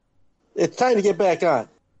It's time to get back on.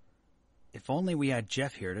 If only we had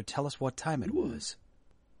Jeff here to tell us what time it was.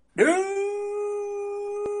 News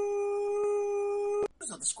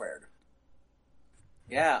of the Squared.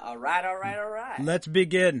 Yeah, all right. Let's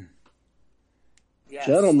begin. Yes,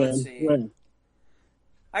 Gentlemen, let's see. when?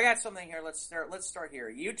 I got something here. Let's start here.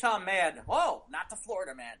 Utah man. Whoa, not the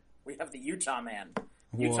Florida man. We have the Utah man.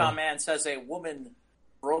 Whoa. Utah man says a woman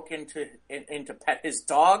broke into pet his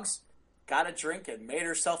dogs, got a drink, and made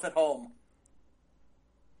herself at home.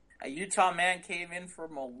 A Utah man came in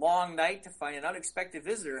from a long night to find an unexpected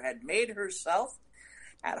visitor had made herself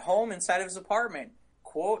at home inside of his apartment.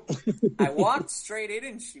 Quote, I walked straight in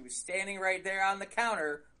and she was standing right there on the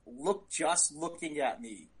counter, looking at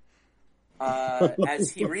me.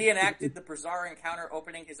 As he reenacted the bizarre encounter,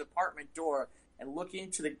 opening his apartment door and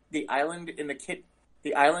looking to the island in the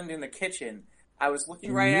kitchen. I was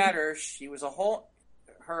looking right at her. She was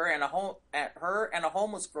her and a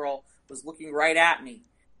homeless girl was looking right at me.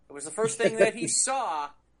 It was the first thing that he saw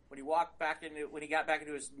when he got back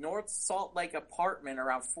into his North Salt Lake apartment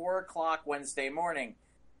around 4:00 Wednesday morning.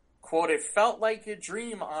 Quote, it felt like a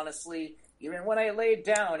dream, honestly. Even when I laid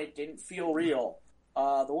down, it didn't feel real.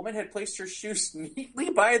 The woman had placed her shoes neatly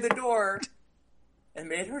by the door and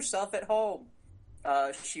made herself at home.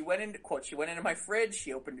 She went into my fridge,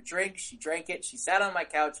 she opened a drink, she drank it, she sat on my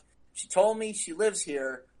couch, she told me she lives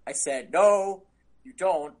here. I said, no, you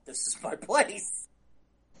don't. This is my place.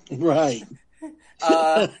 Right.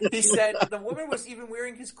 He said the woman was even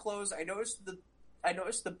wearing his clothes. I noticed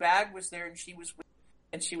the bag was there, and she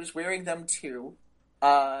was wearing them too. He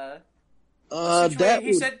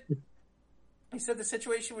said the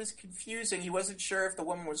situation was confusing. He wasn't sure if the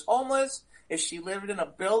woman was homeless, if she lived in a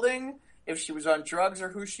building, if she was on drugs, or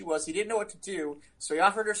who she was. He didn't know what to do, so he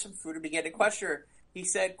offered her some food and began to question her. He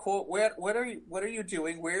said, quote, what are you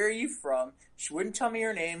doing? Where are you from? She wouldn't tell me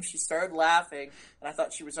her name. She started laughing, and I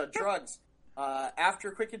thought she was on drugs. After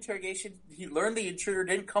a quick interrogation, he learned the intruder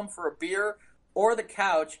didn't come for a beer or the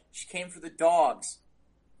couch. She came for the dogs.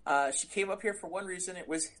 She came up here for one reason. It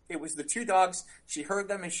was the two dogs. She heard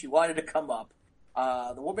them, and she wanted to come up.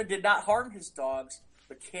 The woman did not harm his dogs,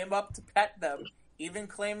 but came up to pet them, even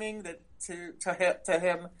claiming that to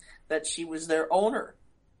him that she was their owner.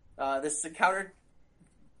 This encounter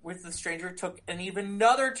with the stranger took an even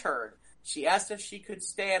another turn. She asked if she could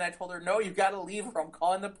stay, and I told her, no, you got to leave or I'm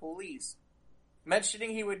calling the police. Mentioning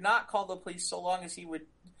he would not call the police so long as he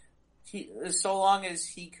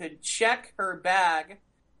could check her bag,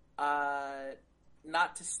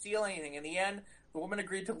 not to steal anything. In the end, the woman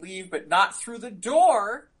agreed to leave, but not through the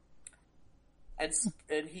door. And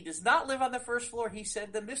he does not live on the first floor. He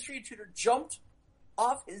said the mystery intruder jumped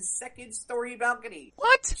off his second-story balcony.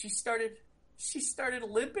 What? She started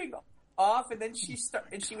limping off, and then she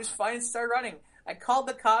was fine and started running. I called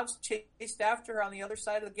the cops, chased after her on the other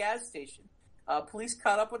side of the gas station. Police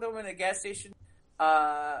caught up with them in a gas station,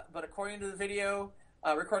 but according to the video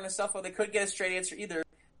recording the cell phone, they couldn't get a straight answer either.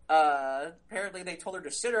 Apparently, they told her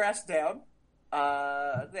to sit her ass down.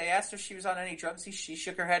 They asked her if she was on any drugs. She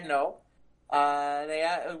shook her head no. They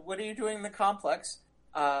asked, what are you doing in the complex?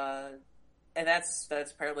 And that's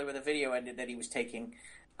apparently where the video ended that he was taking.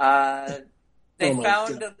 They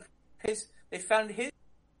found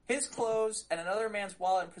his clothes and another man's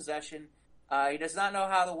wallet in possession. He does not know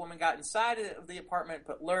how the woman got inside of the apartment,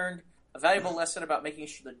 but learned a valuable lesson about making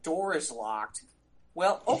sure the door is locked.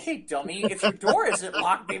 Well, okay, dummy, if your door isn't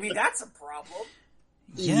locked, maybe that's a problem.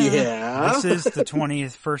 Yeah. This is the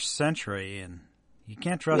 21st century, and you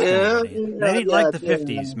can't trust anybody. They ain't like the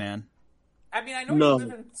 50s, man. I mean, I know you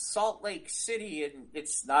live in Salt Lake City, and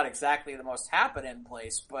it's not exactly the most happening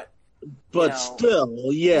place, but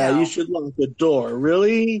still, you should lock the door.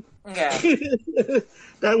 Really? Yeah.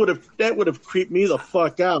 that would have creeped me the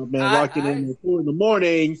fuck out, man. Walking in at 4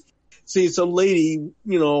 in, seeing some lady,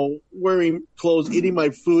 wearing clothes, eating my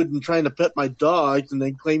food, and trying to pet my dogs, and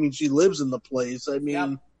then claiming she lives in the place. I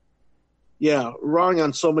mean, wrong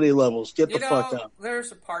on so many levels. Get the fuck out.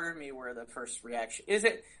 There's a part of me where the first reaction is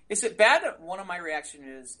it bad that one of my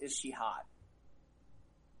reactions is she hot?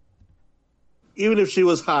 Even if she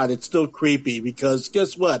was hot, it's still creepy because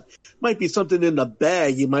guess what? Might be something in the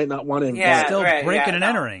bag you might not want to invite. Yeah, still breaking and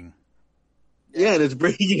entering. Yeah, and it's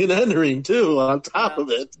breaking and entering too on top of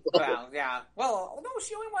it. Well, yeah. Well, no,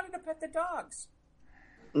 she only wanted to pet the dogs.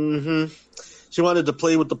 Mm-hmm. She wanted to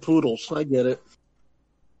play with the poodles. I get it.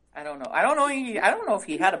 I don't know. I don't know if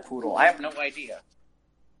he had a poodle. I have no idea.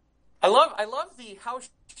 I love the how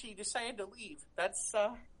she decided to leave. That's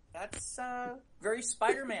very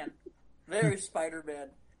Spider-Man. Very Spider-Man.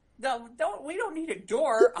 No, we don't need a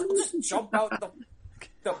door. I'll just jump out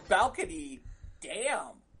the balcony.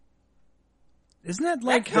 Damn. Isn't that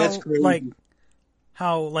like how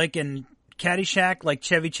in Caddyshack, like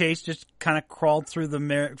Chevy Chase just kind of crawled through the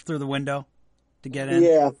window to get in?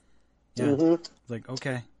 Yeah. Mm-hmm. Like,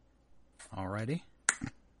 okay. Alrighty.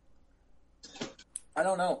 I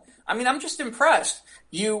don't know. I mean, I'm just impressed.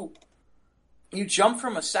 You jump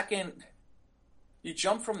from the second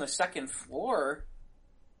floor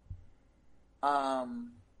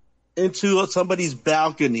into somebody's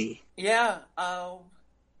balcony. Yeah.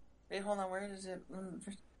 Wait, hold on. Where is it?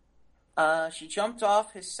 She jumped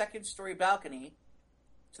off his second-story balcony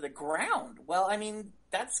to the ground. Well, I mean,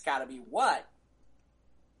 that's got to be what?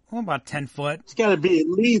 Well, about 10 foot. It's got to be at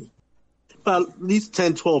least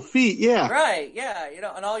 10, 12 feet, yeah. Right, yeah.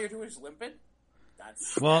 And all you're doing is limping?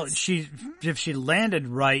 If she landed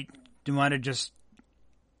right, you might have just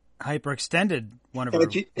hyperextended one of her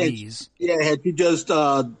knees. Had she just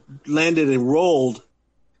landed and rolled,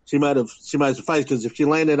 she might have survived, because if she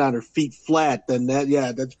landed on her feet flat, then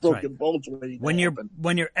that's broken bones. When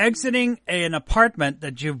you're exiting an apartment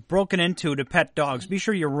that you've broken into to pet dogs, be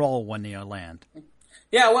sure you roll when you land.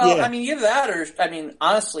 Yeah, well, yeah. I mean, either that or, I mean,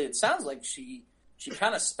 honestly, it sounds like she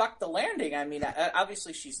kind of stuck the landing. I mean,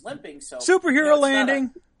 obviously she's limping, so superhero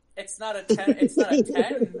landing. It's not a 10. It's not a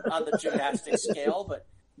 10 on the gymnastic scale, but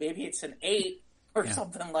maybe it's an 8 or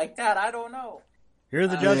something like that. I don't know. Here are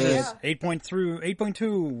the judges: 8.2,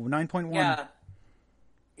 9.1.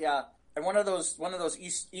 Yeah, and one of those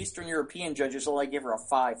Eastern European judges will give her a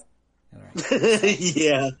 5.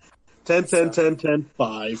 Yeah. 10, 10, 10, 10,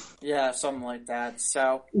 5. Yeah, something like that.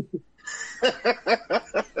 So,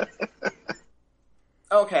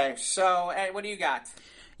 okay. So, what do you got?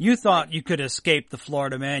 You thought you could escape the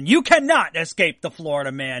Florida man. You cannot escape the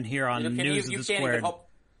Florida man here on News of the Squared.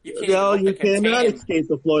 You cannot escape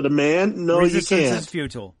the Florida man. No, you can't. Resistance is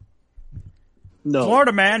futile. No.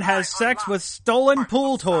 Florida man has sex with stolen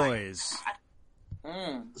pool toys.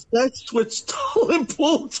 Sex with stolen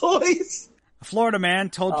pool toys? A Florida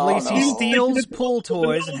man told police he steals pool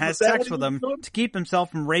toys and has sex with them to keep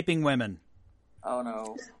himself from raping women. Oh,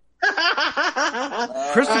 no.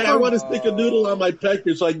 I want to stick a noodle on my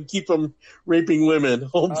pecker so I can keep from raping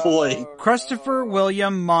women. Oh, boy. Christopher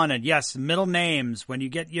William Monin. Yes, middle names. When you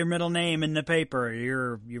get your middle name in the paper,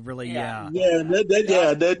 you're really, then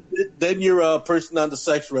you're a person on the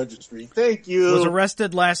sex registry. Thank you. Was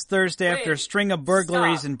arrested last Thursday after a string of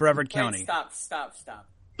burglaries in Brevard County. Stop.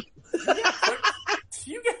 Do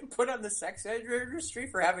you get put on the sex registry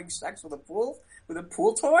for having sex with a pool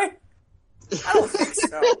toy? I don't think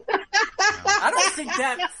so. I don't think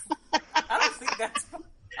that's.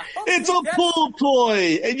 It's a pool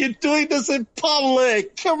toy, and you're doing this in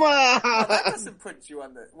public. Come on. Well, that doesn't put you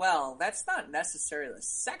on the. Well, that's not necessarily the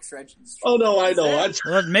sex registry. Oh no, I know.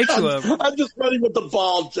 It makes you I'm just running with the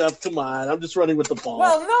ball, Jeff. Come on, I'm just running with the ball.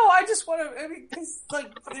 Well, no, I just want to. I mean,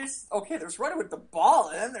 there's running with the ball,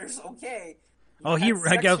 and then there's okay. Oh,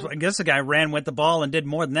 I guess the guy ran with the ball and did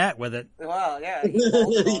more than that with it. Well, yeah.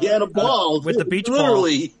 He had a ball. With the beach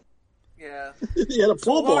literally. ball. Yeah. He had a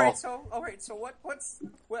pool ball. All right, so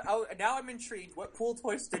now I'm intrigued. What pool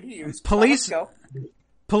toys did he use? Police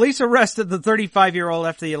arrested the 35-year-old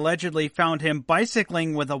after they allegedly found him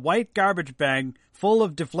bicycling with a white garbage bag full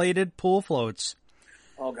of deflated pool floats.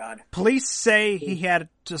 Oh, God. Police say he had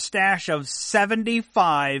a stash of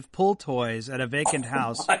 75 pool toys at a vacant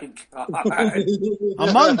house. Oh, my God.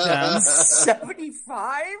 Among them...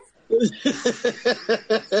 75?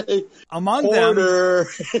 Among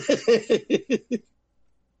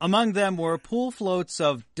them were pool floats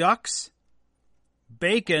of ducks,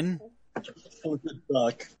 bacon,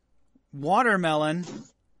 watermelon,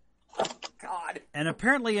 God, and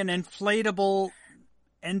apparently an inflatable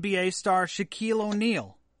NBA star Shaquille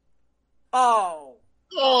O'Neal. Oh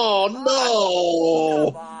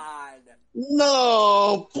no! Come on!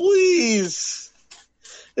 No, please!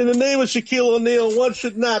 In the name of Shaquille O'Neal, one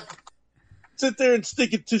should not sit there and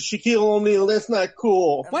stick it to Shaquille O'Neal. That's not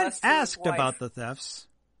cool. When asked about the thefts,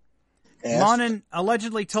 Monin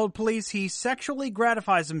allegedly told police he sexually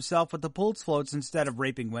gratifies himself with the pool floats instead of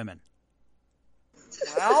raping women.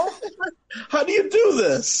 Well, how do you do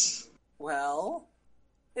this? Well,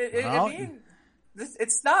 I mean,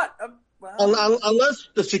 it's not. Unless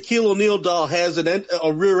the Shaquille O'Neal doll has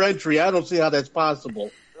a rear entry, I don't see how that's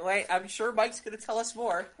possible. Wait, I'm sure Mike's going to tell us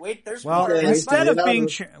more. Wait, there's more. Instead of being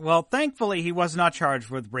thankfully, he was not charged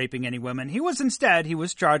with raping any women. He was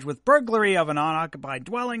charged with burglary of an unoccupied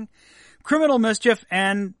dwelling, criminal mischief,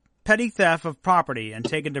 and petty theft of property, and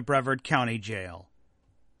taken to Brevard County Jail.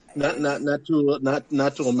 Not to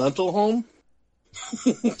a mental home.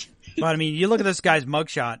 But I mean, you look at this guy's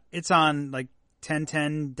mugshot. It's on like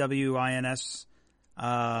 1010 WINS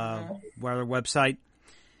website.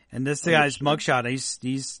 And this guy's mugshot,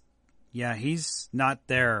 he's not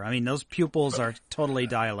there. I mean, those pupils are totally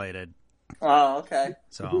dilated. Oh, okay.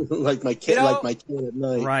 So like my kid at night.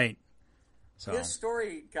 Right. So this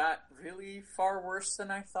story got really far worse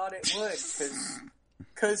than I thought it would,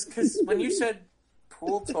 because when you said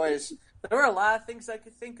pool toys, there were a lot of things I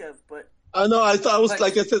could think of, but I know. I was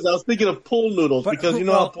thinking of pool noodles because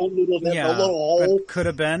how pool noodles have a little hole. Could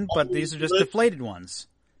have been, but these are just deflated ones,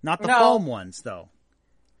 not the foam ones, though.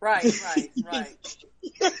 Right. No.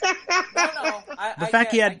 The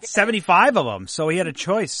fact he had 75 of them, so he had a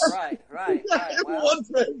choice. Right. Well, one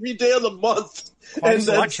for every day of the month, and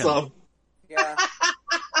then some. Yeah.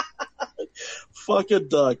 Fucking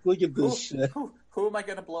duck. Look at this shit. Who am I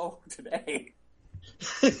going to blow today?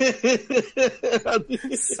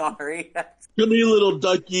 Sorry. Come here, little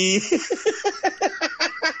ducky.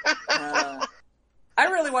 I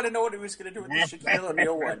really want to know what he was going to do with the Shaquille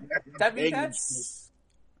O'Neal one.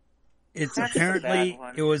 It's apparently,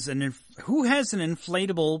 it was who has an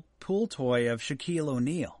inflatable pool toy of Shaquille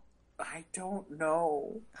O'Neal? I don't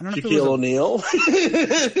know. Shaquille O'Neal?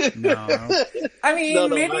 No. I mean,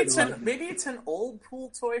 maybe it's an old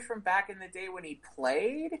pool toy from back in the day when he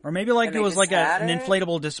played. Or maybe it was like an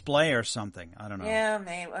inflatable display or something. I don't know. Yeah,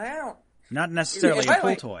 maybe. I don't. Not necessarily a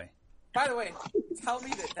pool toy. By the way, tell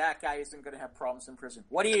me that guy isn't going to have problems in prison.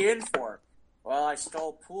 What are you in for? Well, I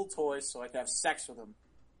stole pool toys so I could have sex with him.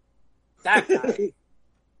 That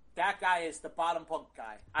guy is the bottom bunk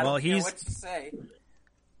guy. I don't know what to say.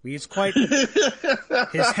 He's quite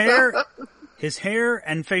his hair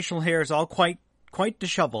and facial hair is all quite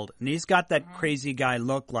disheveled, and he's got that crazy guy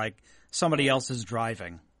look like somebody else is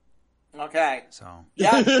driving. Okay. So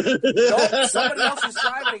yeah, somebody else is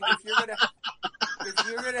driving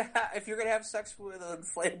if you're gonna have sex with an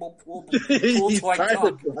inflatable pool toy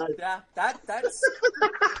dog. Yeah, that's.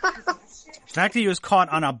 The fact that he was caught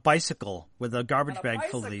on a bicycle with a garbage bag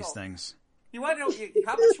full of these things. You want to know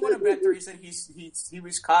how much you want to bet the reason he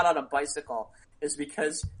was caught on a bicycle is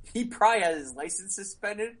because he probably had his license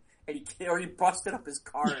suspended and he busted up his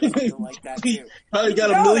car or something like that too. Probably got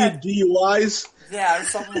a million DUIs. Yeah, or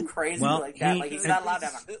something crazy like that. Like he's not allowed to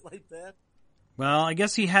have a shit like that. Well, I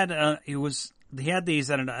guess he had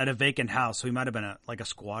these at a vacant house, so he might have been a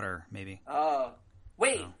squatter, maybe. Oh,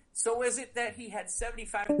 wait. So is it that he had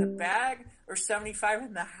 75 in the bag or 75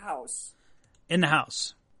 in the house? In the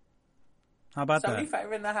house. How about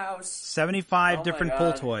 75 in the house. 75 different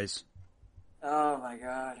pool toys. Oh my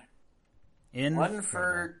god. One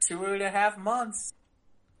for 2.5 months.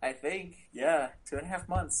 I think. Yeah, 2.5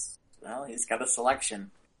 months. Well, he's got a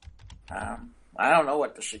selection. I don't know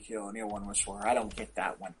what the Shaquille O'Neal one was for. I don't get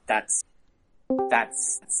that one. That's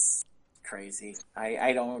crazy.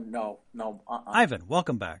 I don't know. No. Ivan,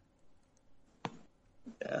 welcome back.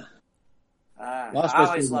 Yeah. I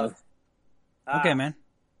always love. Okay, man.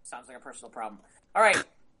 Sounds like a personal problem. All right.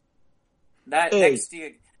 Next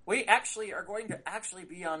gig. We actually are going to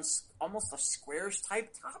be on almost a Squares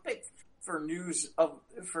type topic for news of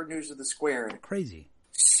the Squared. Crazy.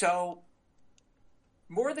 So,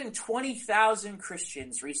 more than 20,000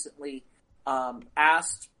 Christians recently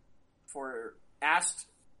asked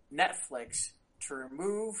Netflix to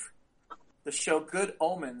remove the show Good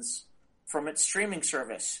Omens from its streaming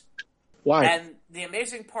service. Why? And the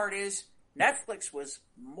amazing part is Netflix was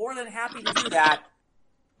more than happy to do that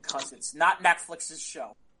because it's not Netflix's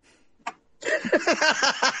show.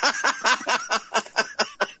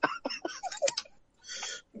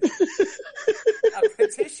 A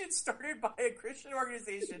petition started by a Christian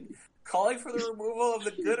organization calling for the removal of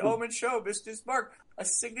the Good Omen show missed its mark. A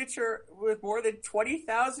signature with more than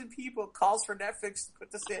 20,000 people calls for Netflix to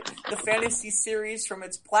put the fantasy series from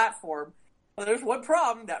its platform. Well, there's one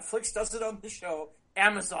problem. Netflix doesn't own the show.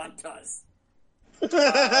 Amazon does.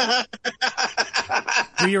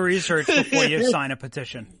 Do your research before you sign a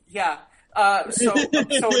petition. Yeah. So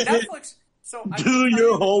Netflix... Do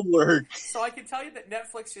your homework. So I can tell you that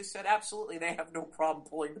Netflix has said absolutely they have no problem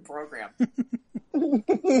pulling the program.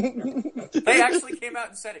 They actually came out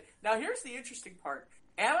and said it. Now here's the interesting part.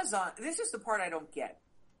 Amazon, this is the part I don't get.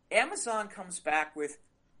 Amazon comes back with,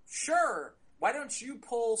 sure, why don't you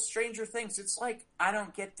pull Stranger Things? It's like, I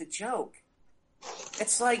don't get the joke.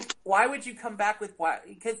 It's like, why would you come back with why?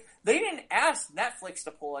 Because they didn't ask Netflix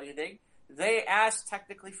to pull anything. They asked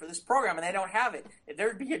technically for this program, and they don't have it.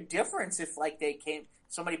 There'd be a difference if,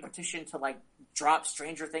 somebody petitioned to, drop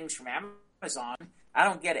Stranger Things from Amazon. I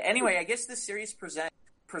don't get it. Anyway, I guess this series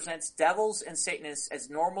presents devils and Satanists as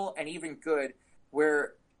normal and even good,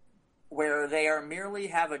 where they are merely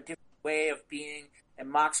have a different way of being and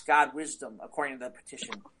mocks God wisdom, according to the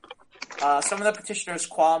petition. Some of the petitioners'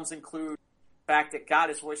 qualms include the fact that God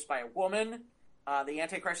is voiced by a woman, the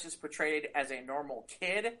Antichrist is portrayed as a normal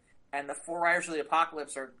kid, and the Four Riders of the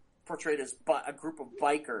Apocalypse are portrayed as a group of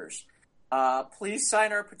bikers. Please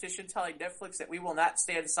sign our petition telling Netflix that we will not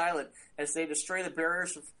stand silent as they destroy the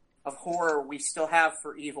barriers of horror we still have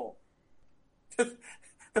for evil.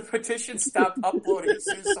 The petition stopped uploading as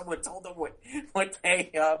soon as someone told them what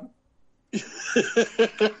the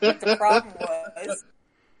problem was.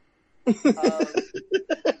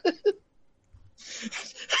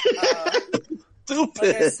 Stupid.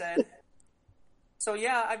 Like I said. So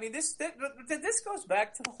yeah, I mean, this goes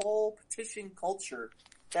back to the whole petition culture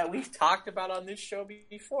that we've talked about on this show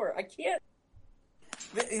before. I can't.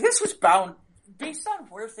 This was bound, based on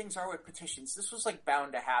where things are with petitions. This was like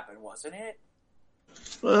bound to happen, wasn't it?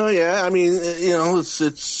 Well, yeah. I mean,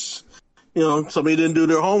 it's somebody didn't do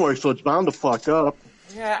their homework, so it's bound to fuck up.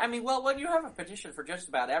 Yeah, I mean, well, when you have a petition for just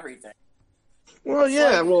about everything. Well,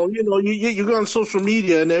 yeah. Well, you go on social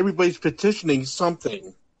media and everybody's petitioning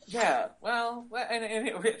something. Yeah, well,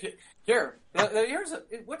 here's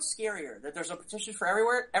what's scarier, that there's a petition for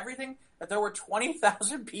everything, that there were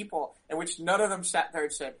 20,000 people in which none of them sat there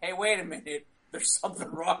and said, hey, wait a minute, there's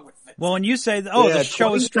something wrong with it. Well, when you say, the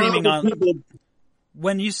show is streaming on...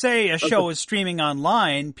 When you say a show is streaming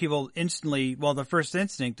online, people instantly, the first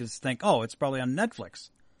instinct is to think, it's probably on Netflix.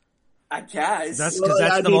 I guess. That's because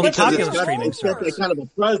that's the most popular streaming service. It's kind of a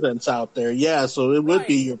presence out there, yeah, so it would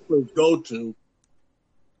be your first go-to.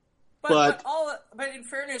 But in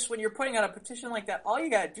fairness, when you're putting out a petition like that, all you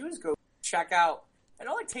gotta do is go check out. It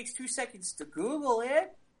only takes 2 seconds to Google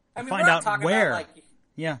it. I mean, find we're not out talking where.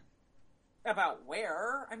 About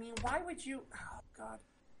where. I mean, why would you? Oh God,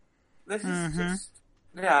 this is Mm-hmm. just.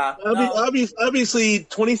 Yeah. Obviously,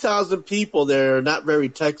 20,000 people there are not very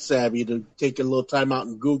tech savvy to take a little time out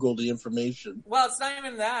and Google the information. Well, it's not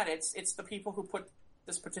even that. It's the people who put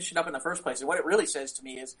this petition up in the first place. And what it really says to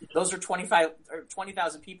me is those are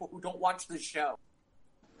 20,000 people who don't watch the show.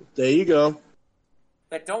 There you go.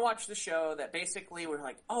 That don't watch the show, that basically were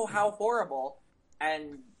like, oh, how horrible.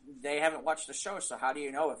 And they haven't watched the show, so how do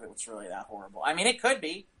you know if it was really that horrible? I mean, it could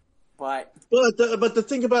be, but... But the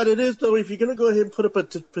thing about it is, though, if you're going to go ahead and put up a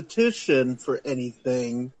petition for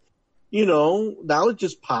anything, knowledge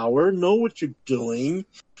is power. Know what you're doing.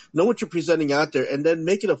 Know what you're presenting out there, and then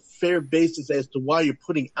make it a fair basis as to why you're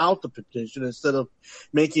putting out the petition instead of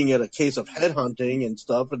making it a case of headhunting and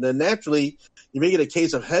stuff. And then naturally, you make it a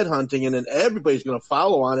case of headhunting, and then everybody's going to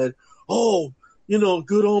follow on it. Oh,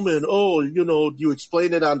 good omen. Oh, you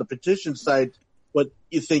explain it on the petition site what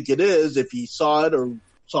you think it is, if you saw it or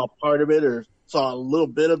saw part of it or saw a little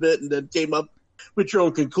bit of it and then came up with your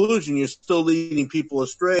own conclusion. You're still leading people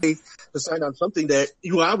astray to sign on something that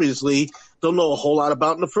you obviously don't know a whole lot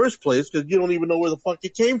about in the first place because you don't even know where the fuck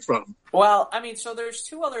it came from. Well, I mean, so there's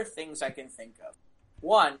 2 other things I can think of.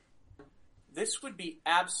 One, this would be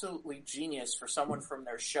absolutely genius for someone from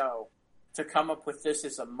their show to come up with this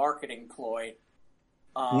as a marketing ploy.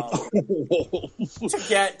 To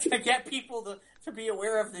get people to be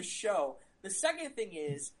aware of this show. The second thing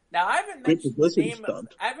is, now I haven't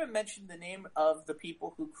mentioned the name of the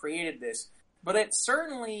people who created this, but it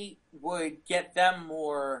certainly would get them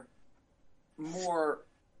more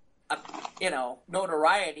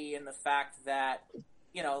notoriety in the fact that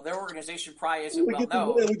their organization probably isn't well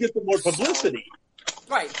known. We get them more publicity.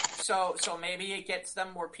 Right. So maybe it gets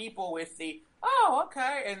them more people with the, oh,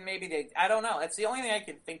 okay, and maybe I don't know. That's the only thing I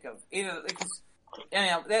can think of. Either because,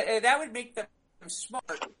 that would make them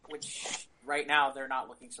smart, which right now they're not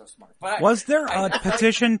looking so smart. But was there a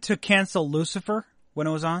petition to cancel Lucifer when it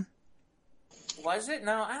was on? Was it?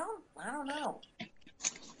 No, I don't know.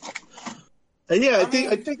 Yeah,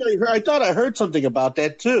 I thought I heard something about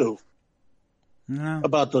that too. No.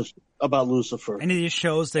 About Lucifer. Any of these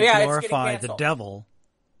shows that glorify the devil,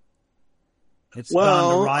 it's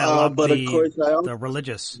bound to rile up but of course the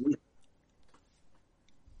religious.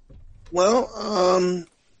 Well,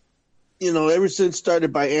 ever since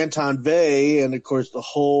started by Anton Vey, and of course the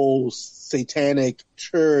whole satanic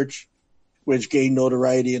church, which gained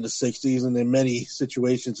notoriety in the 60s, and in many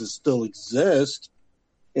situations it still exists,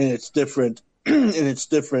 and it's different,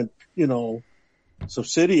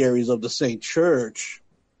 subsidiaries of the same church.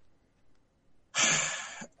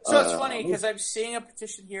 So it's funny because I'm seeing a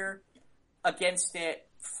petition here against it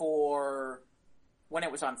for when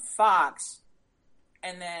it was on Fox,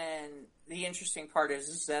 and then the interesting part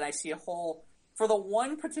is that I see for the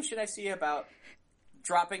one petition I see about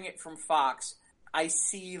dropping it from Fox, I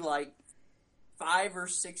see like 5 or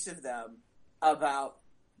 6 of them about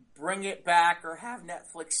bring it back or have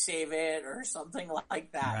Netflix save it or something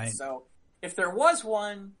like that. Right. So if there was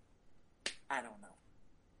one, I don't know.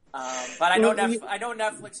 But I know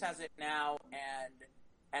Netflix has it now,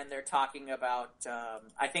 and they're talking about.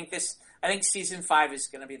 I think season 5 is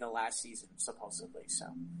going to be the last season, supposedly. So.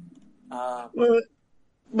 Well,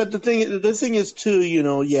 but the thing is too,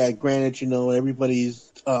 granted,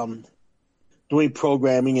 everybody's doing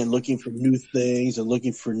programming and looking for new things and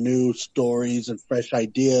looking for new stories and fresh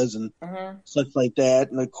ideas and such like that.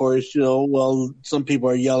 And of course, some people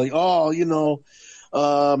are yelling,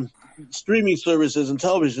 streaming services and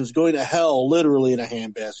television is going to hell, literally in a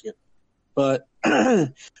handbasket. But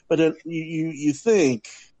then you think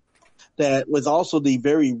that with also the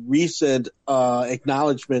very recent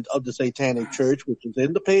acknowledgement of the Satanic Church, which is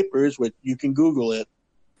in the papers, which you can Google it,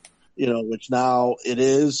 which now it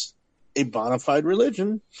is a bona fide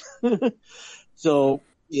religion. So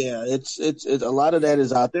yeah, it's a lot of that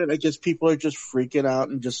is out there, and I guess people are just freaking out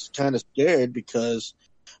and just kind of scared because,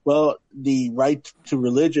 well, the right to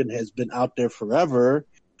religion has been out there forever,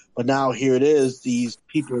 but now here it is. These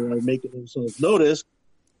people are making themselves noticed.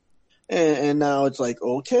 And now it's like,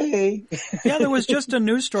 okay. Yeah, there was just a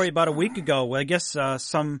news story about a week ago. I guess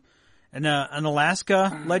an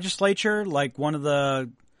Alaska legislature, like one of the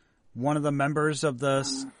members of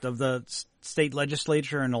the state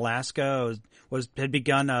legislature in Alaska had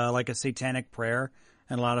begun like a satanic prayer,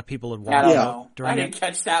 and a lot of people had walked out during it. I didn't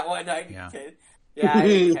catch that one. I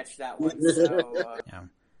didn't catch that one. So, yeah.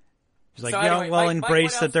 He's like, anyway,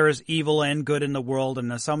 embrace that there is evil and good in the world,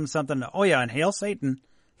 and something. Oh yeah, and hail Satan.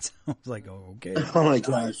 So I was like, oh, okay. Oh my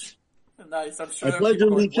gosh. Nice. I'm sure I pledge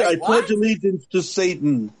allegiance to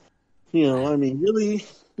Satan. I mean, really?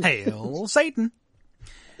 Hail Satan.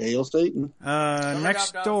 Hail Satan. Next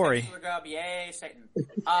story. Yay, Satan.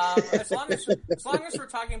 As long as we're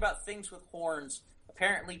talking about things with horns,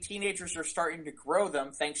 apparently teenagers are starting to grow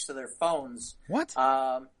them thanks to their phones. What?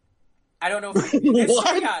 I don't know if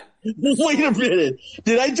what? Wait a minute.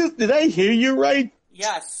 Did I hear you right?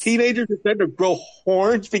 Yes. Teenagers are starting to grow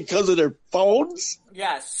horns because of their phones?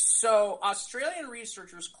 Yes. So Australian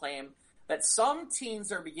researchers claim that some teens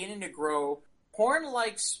are beginning to grow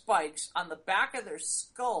horn-like spikes on the back of their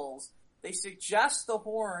skulls. They suggest the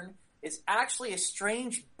horn is actually a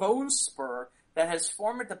strange bone spur that has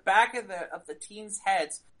formed at the back of the teens'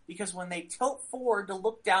 heads because when they tilt forward to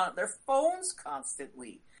look down at their phones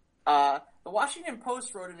constantly. The Washington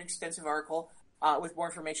Post wrote an extensive article with more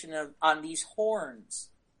information on these horns.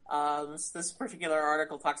 This particular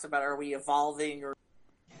article talks about, are we evolving, or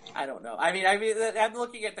I don't know. I mean, I'm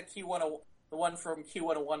looking at the the one from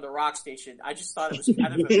Q101, the rock station. I just thought it was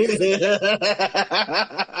kind of amazing.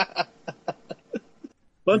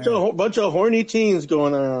 Bunch of horny teens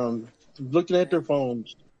going around looking at their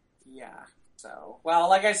phones. Yeah. So, well,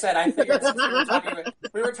 like I said, I figured since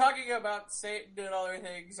we were talking about Satan and other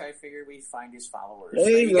things, I figured we'd find his followers.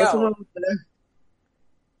 Hey, nothing wrong with that.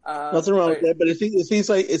 Nothing wrong with that, but it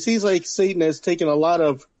seems like Satan has taken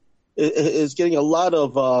is getting a lot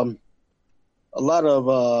of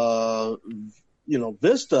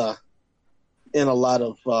Vista in a lot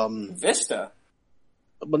of Vista,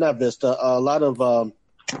 but not Vista. A lot of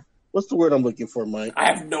what's the word I'm looking for, Mike?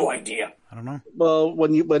 I have no idea. I don't know. Well,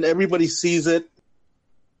 when everybody sees it,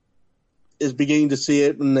 is beginning to see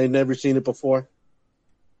it, and they've never seen it before.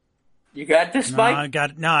 You got this, Mike?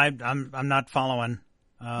 I'm not following.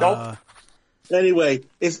 Nope. Anyway,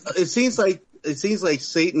 it seems like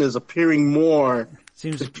Satan is appearing more.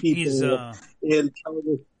 Seems to people he's in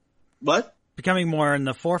television. What? Becoming more in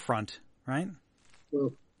the forefront, right?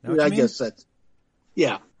 Well, I guess that's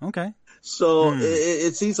okay. So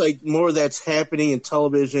it seems like more of that's happening in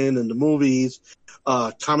television and the movies,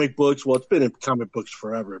 comic books. Well, it's been in comic books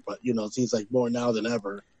forever, but it seems like more now than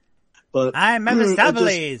ever. But I'm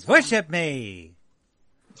Mephistopheles, worship me.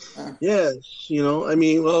 Yes, I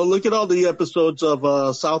mean, well, look at all the episodes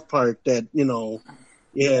of South Park that you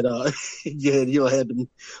had them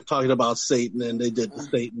talking about Satan, and they did the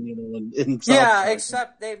Satan, in South Park.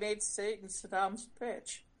 Except they made Satan Saddam's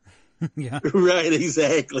bitch. Yeah, right,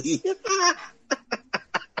 exactly.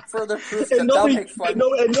 Further proof that they'll make fun.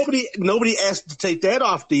 Nobody asked to take that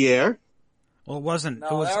off the air. Well, it wasn't. No,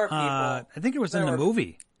 it was. there were people. I think it was in the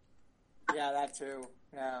movie. Yeah, that too.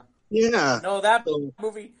 Yeah. Yeah. No, that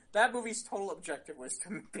movie's total objective was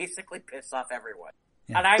to basically piss off everyone.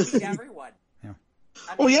 Yeah. And I mean everyone. Yeah.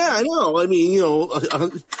 I know. I mean,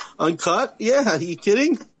 Uncut? Yeah, are you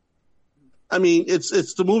kidding? I mean,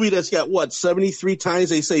 it's the movie that's got, 73 times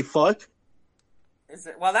they say fuck? Is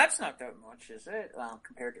it? Well, that's not that much, is it?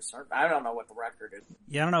 Compared to certain, I don't know what the record is.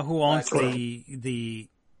 Yeah, I don't know who owns the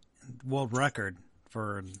world record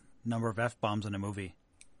for number of F-bombs in a movie.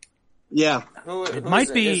 Yeah. It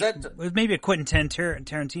might be. It may be a Quentin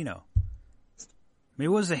Tarantino. Maybe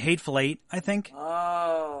it was a Hateful Eight, I think.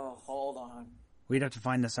 Oh, hold on. We'd have to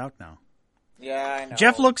find this out now. Yeah, I know.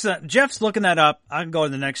 Jeff's looking that up. I can go to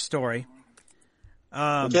the next story.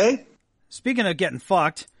 Okay. Speaking of getting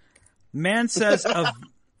fucked, man says a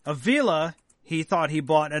villa he thought he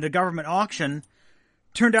bought at a government auction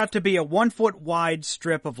turned out to be a 1 foot wide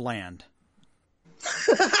strip of land.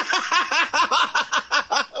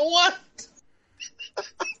 What?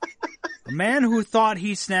 A man who thought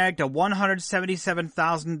he snagged a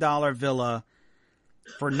 $177,000 villa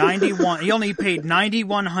for he only paid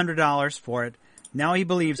 $9,100 for it. Now he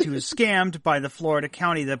believes he was scammed by the Florida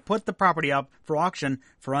county that put the property up for auction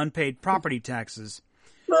for unpaid property taxes.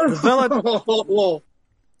 The villa,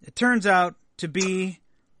 it turns out to be,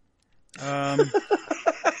 the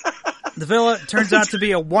villa turns out to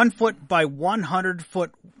be a 1 foot by 100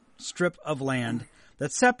 foot strip of land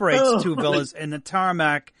that separates two villas in the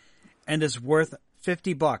tarmac and is worth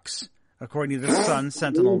 $50, according to the Sun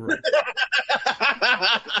Sentinel.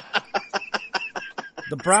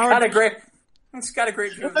 The Broward. It's got a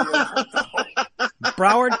great view of the airport,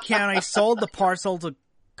 Broward County sold the parcel to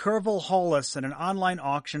Kerval Hollis at an online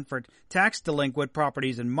auction for tax delinquent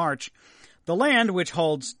properties in March. The land, which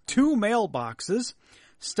holds 2 mailboxes,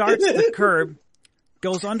 starts at the curb,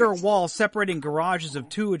 goes under a wall separating garages of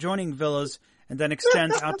 2 adjoining villas, and then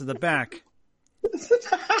extends out to the back.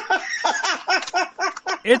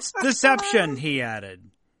 It's deception, he added.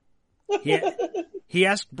 He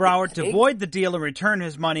asked Broward to void the deal and return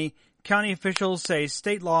his money. County officials say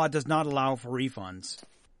state law does not allow for refunds.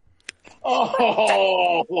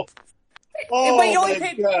 Oh, but he only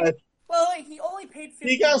paid. God. Well, he only paid $50.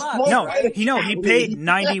 He got smoked. No, right? he paid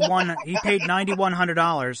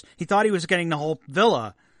 $9,100. He thought he was getting the whole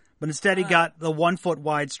villa, but instead he got the 1 foot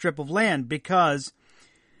wide strip of land because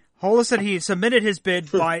Hollis said he submitted his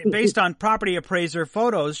bid based on property appraiser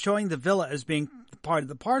photos showing the villa as being part of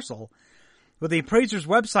the parcel. But the appraiser's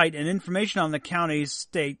website and information on the county's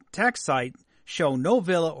state tax site show no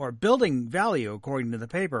villa or building value, according to the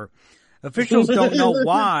paper. Officials don't know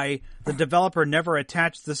why the developer never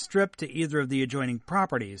attached the strip to either of the adjoining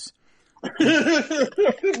properties.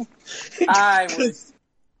 Because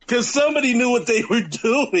somebody knew what they were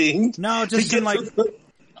doing. No, it just seemed like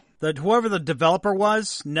whoever the developer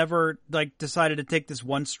was never decided to take this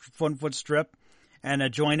 1 foot strip and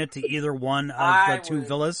adjoin it to either one of the 2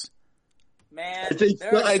 villas. Man,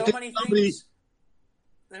 there are so many things.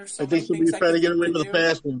 I think somebody's trying to get away with a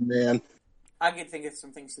fast one, man. I could think of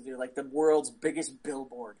some things to do, like the world's biggest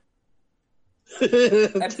billboard.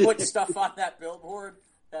 And put stuff on that billboard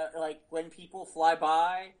that, like, when people fly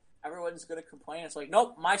by, everyone's going to complain. It's like,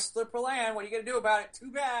 nope, my slip of land. What are you going to do about it?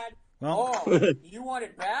 Too bad. Well, You want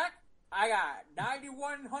it back? I got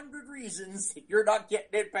 9,100 reasons that you're not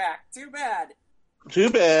getting it back. Too bad.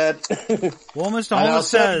 Too bad. Well, Mr. Holmes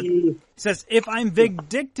says, if I'm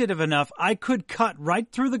vindictive enough, I could cut right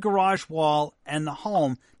through the garage wall and the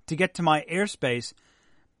home to get to my airspace.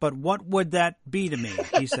 But what would that be to me?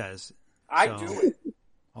 He says. I'd do it.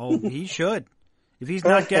 Oh, he should. If he's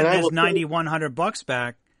not getting his $9,100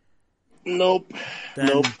 back. Nope.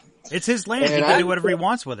 It's his land. He can do whatever he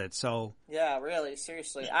wants with it. So. Yeah, really,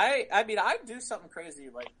 seriously. I mean, I'd do something crazy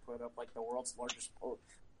like put up like the world's largest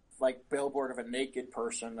billboard of a naked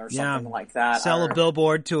person or something like that. Sell a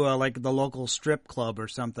billboard to the local strip club or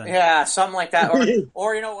something. Yeah, something like that.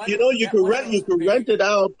 Or you know what? You can rent it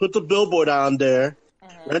out, put the billboard on there,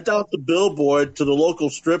 rent out the billboard to the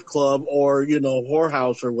local strip club or,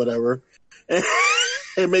 whorehouse or whatever,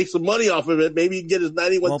 and make some money off of it. Maybe you can get his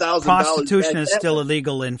 $91,000. Prostitution is still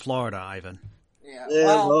illegal in Florida, Ivan.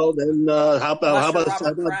 Yeah. Well, then how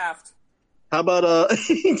about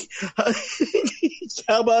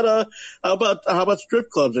strip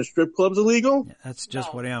clubs? Are strip clubs illegal? Yeah, that's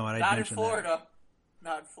just what I mentioned. Not in Florida.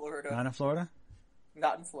 Not in Florida?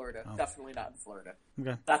 Not in Florida. Oh. Definitely not in Florida.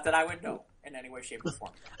 Okay. Not that I would know in any way, shape, or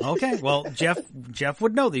form. Okay. Well, Jeff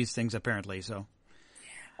would know these things apparently. So.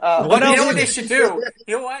 What else? You know what they should do?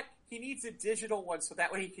 You know what? He needs a digital one so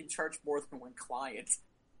that way he can charge more than one client.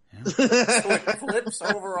 Yeah. So it flips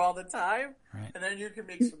over all the time, right. And then you can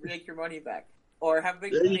make your money back, or have a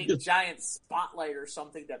giant spotlight or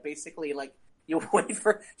something that basically you wait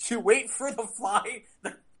for the fly.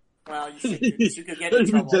 Well, you could get in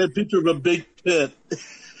trouble. That picture of a big pit.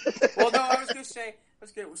 Well, no, I was going to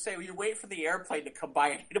say you wait for the airplane to come by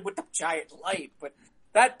and hit it with the giant light, but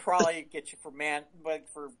that probably gets you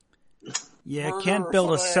you can't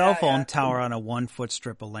build a cell phone tower on a 1 foot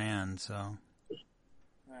strip of land, so.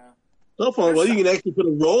 Cell phone. Well, you can actually put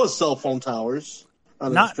a row of cell phone towers.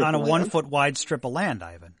 Not on a 1 foot wide strip of land,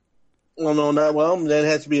 Ivan. Well, no, not well. That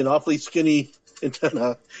has to be an awfully skinny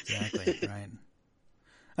antenna. Exactly, right.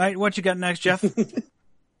 All right, what you got next, Jeff?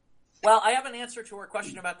 Well, I have an answer to our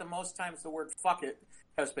question about the most times the word "fuck it"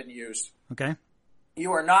 has been used. Okay.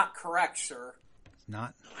 You are not correct, sir. It's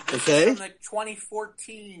not. Okay. From the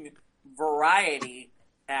 2014 Variety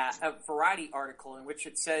article in which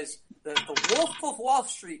it says that the Wolf of Wall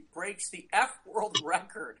Street breaks the F-world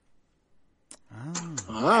record.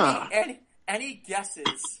 Oh. Any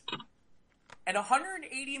guesses? In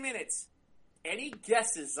 180 minutes, any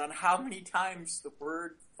guesses on how many times the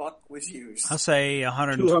word fuck was used? I'll say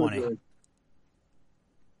 120.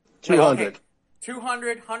 200. Okay.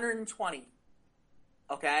 200, 120.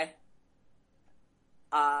 Okay?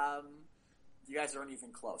 You guys aren't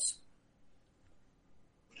even close.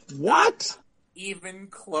 What? Even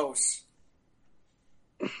close.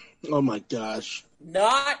 Oh my gosh.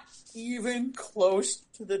 Not even close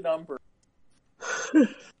to the number.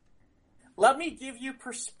 Let me give you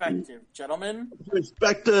perspective, gentlemen.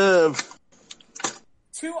 Perspective.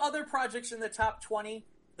 2 other projects in the top 20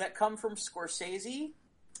 that come from Scorsese,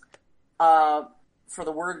 for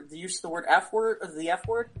the use of the word F word,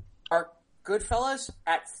 are Goodfellas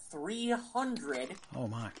at 300. Oh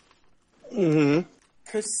my. Mm-hmm.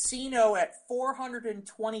 Casino at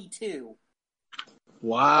 422.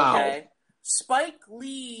 Wow. Okay. Spike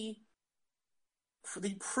Lee,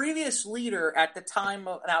 the previous leader at the time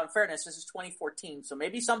of, now in fairness, this is 2014, so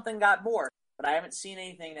maybe something got more, but I haven't seen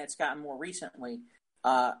anything that's gotten more recently.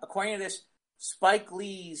 According to this, Spike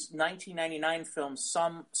Lee's 1999 film,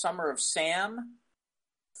 Summer of Sam,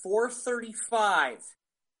 435.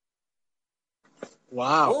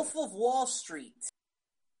 Wow. Wolf of Wall Street,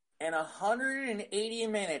 in 180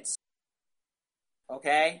 minutes.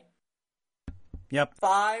 Okay? Yep.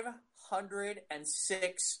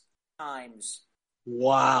 506 times.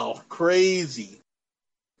 Wow. Crazy.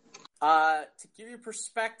 To give you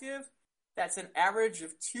perspective, that's an average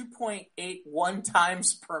of 2.81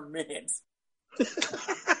 times per minute.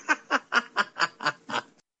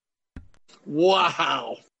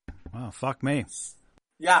 Wow. Wow, fuck me.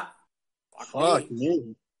 Yeah. Fuck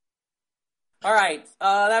me. All right.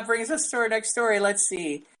 That brings us to our next story. Let's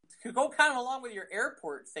see. To go kind of along with your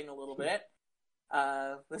airport thing a little bit.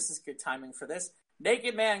 This is good timing for this.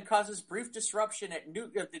 Naked man causes brief disruption at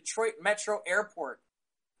Detroit Metro Airport.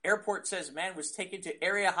 Airport says man was taken to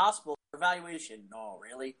area hospital for evaluation. No,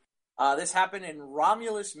 really? This happened in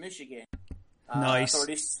Romulus, Michigan. Nice.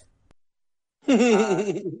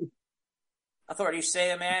 Authorities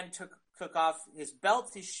say a man took off his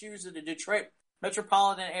belt, his shoes at the Detroit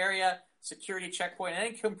metropolitan area security checkpoint, and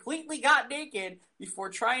then completely got naked before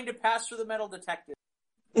trying to pass through the metal detector.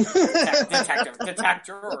 The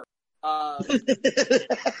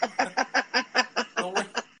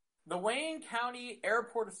Wayne County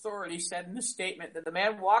Airport Authority said in a statement that the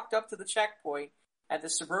man walked up to the checkpoint at the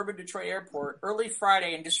suburban Detroit airport early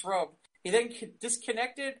Friday and disrobed. He then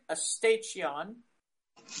disconnected a station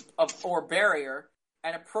or barrier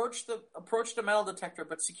and approached the metal detector,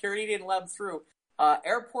 but security didn't let him through.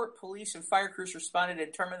 Airport police and fire crews responded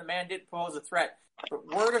and determined the man didn't pose a threat. But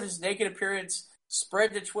word of his naked appearance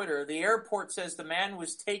spread to Twitter. The airport says the man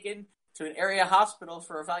was taken to an area hospital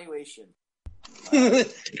for evaluation. Maybe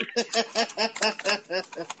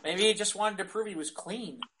he just wanted to prove he was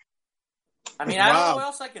clean. I mean, I don't know what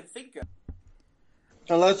else I can think of.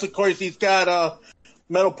 Unless, of course, he's got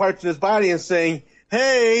metal parts in his body and saying,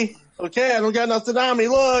 hey, okay, I don't got nothing on me,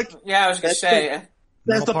 look. Yeah, I was going to say.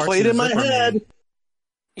 That's the plate in my head.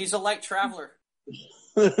 He's a light traveler.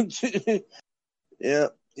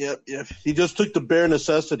 Yep. He just took the bare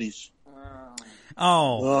necessities.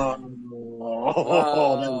 Oh.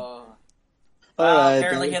 All right,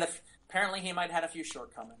 apparently he might have had a few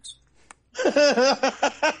shortcomings.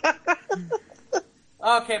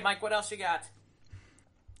 Okay, Mike, what else you got?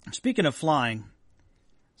 Speaking of flying,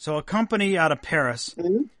 so a company out of Paris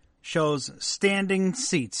shows standing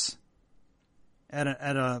seats at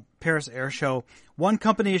a Paris air show. One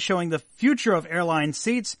company is showing the future of airline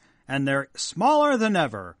seats, and they're smaller than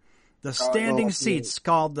ever. The standing seats,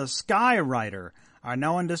 called the Skyrider, are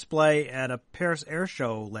now on display at a Paris air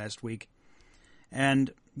show last week.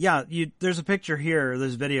 And yeah, there's a picture here,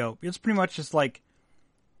 this video. It's pretty much just like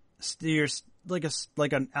you're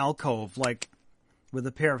like an alcove, like with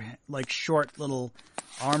a pair of like short little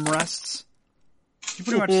armrests. You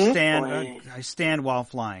pretty much stand. I stand while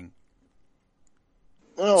flying.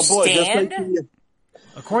 Oh boy! Stand? Just like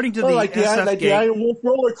according to the SF like the Iron Wolf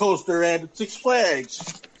roller coaster at Six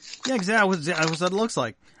Flags. Yeah, exactly. That was what it looks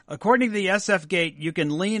like. According to the SF Gate, you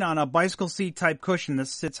can lean on a bicycle seat type cushion that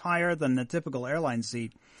sits higher than the typical airline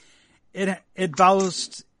seat. It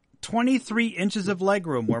boasts 23 inches of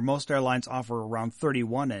legroom, where most airlines offer around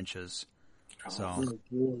 31 inches. So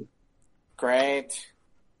great.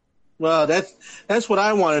 Well, that's what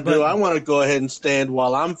I want to do. I want to go ahead and stand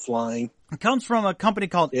while I'm flying. It comes from a company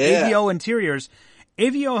called Avio Interiors.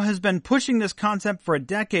 Avio has been pushing this concept for a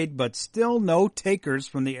decade, but still no takers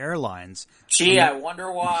from the airlines. Gee, I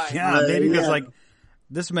wonder why. Yeah, maybe because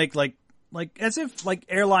this make like as if like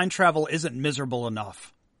airline travel isn't miserable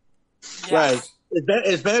enough. Yes. Right.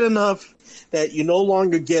 It's bad enough that you no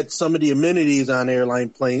longer get some of the amenities on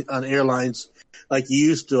airlines like you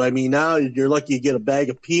used to. I mean, now you're lucky you get a bag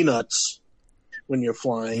of peanuts when you're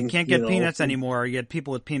flying. You can't get peanuts anymore. You get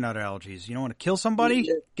people with peanut allergies. You don't want to kill somebody?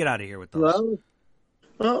 Get out of here with those.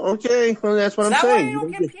 Well, okay. Well, that's what I'm Is that saying. why you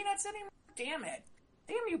don't get peanuts anymore? Damn it.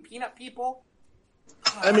 Damn you peanut people.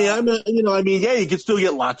 I mean, you can still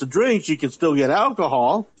get lots of drinks. You can still get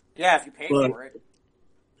alcohol. Yeah, if you pay for it.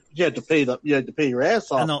 You have to pay your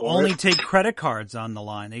ass off. And they'll only take credit cards on the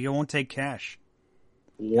line. They won't take cash.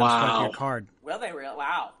 Wow. Your card. Well,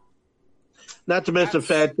 wow. Not to mention the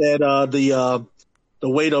fact that the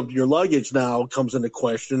weight of your luggage now comes into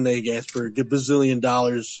question. They ask for a bazillion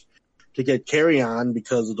dollars to get carry-on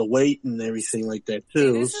because of the weight and everything like that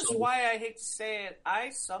too. See, this is why I hate to say it.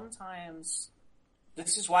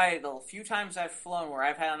 This is why the few times I've flown where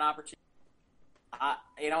I've had an opportunity,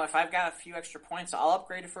 if I've got a few extra points, I'll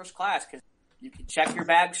upgrade to first class because you can check your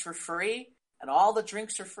bags for free and all the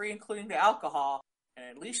drinks are free, including the alcohol. And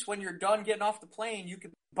at least when you're done getting off the plane, you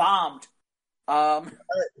can be bombed. The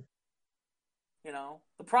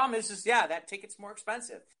problem is that ticket's more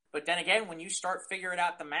expensive. But then again, when you start figuring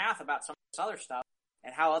out the math about some of this other stuff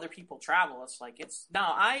and how other people travel, it's like, this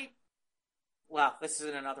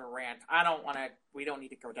isn't another rant. We don't need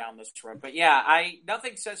to go down this road. But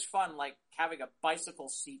nothing says fun like having a bicycle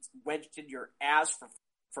seat wedged in your ass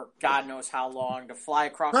for God knows how long to fly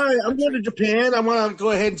across. All right, I'm going to Japan. I want to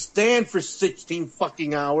go ahead and stand for 16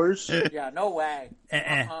 fucking hours. Yeah, no way.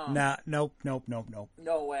 Nope.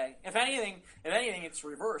 No way. If anything, it's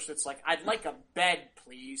reversed. It's like, I'd like a bed,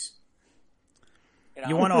 please.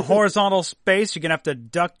 You want a horizontal space? You're going to have to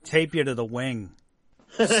duct tape you to the wing.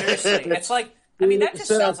 Seriously. It's like, that just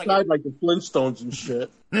sounds like the Flintstones and shit.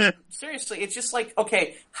 Seriously, it's just like,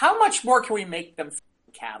 okay, how much more can we make them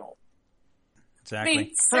cattle?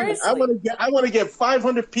 Exactly. Seriously. I want to get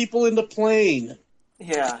 500 people in the plane.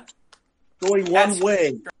 Yeah. Going one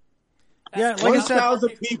way. Yeah, like 1,000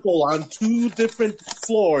 people on 2 different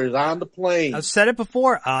floors on the plane. I've said it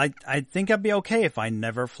before. I think I'd be okay if I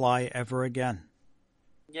never fly ever again.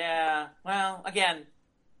 Yeah. Well, again,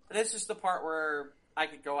 this is the part where I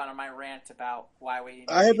could go on my rant about why we.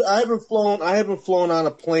 I haven't flown on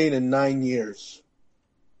a plane in 9 years.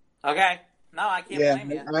 Okay. No, I can't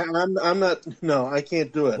blame you. I'm not. No, I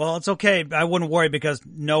can't do it. Well, it's okay. I wouldn't worry because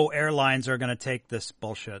no airlines are going to take this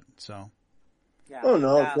bullshit. So. Yeah. Oh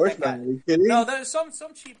no, of course not. Are you kidding? No, there's some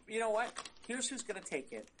cheap. You know what? Here's who's going to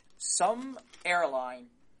take it. Some airline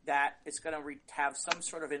that is going to have some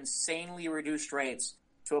sort of insanely reduced rates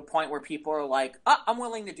to a point where people are like, I'm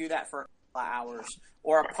willing to do that for hours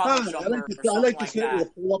or a puddle jumper. I like to sit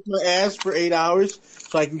and pull up my ass for 8 hours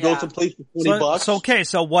so I can go someplace for $20. So okay,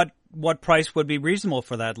 so what price would be reasonable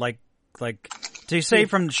for that? Like, do you say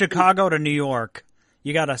from Chicago to New York,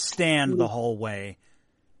 you got to stand the whole way?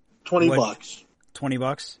 $20.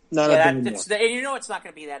 $20? Not and it's not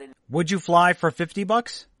going to be that. Would you fly for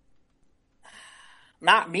 $50?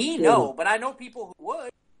 Not me, no, but I know people who would.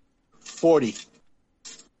 40.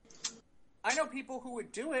 I know people who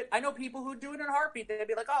would do it. I know people who would do it in a heartbeat. They'd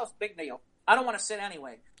be like, oh, it's a big deal. I don't want to sit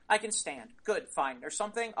anyway. I can stand. Good, fine. There's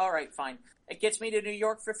something? All right, fine. It gets me to New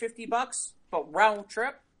York for $50, but round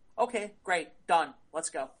trip? Okay, great. Done. Let's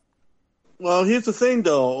go. Well, here's the thing,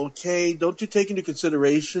 though, okay? Don't you take into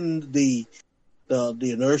consideration the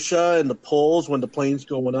inertia and the pulls when the plane's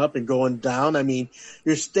going up and going down? I mean,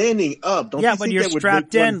 you're standing up. Don't you but you're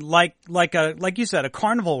strapped in like you said, a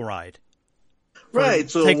carnival ride. Right,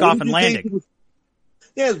 so takeoff and landing.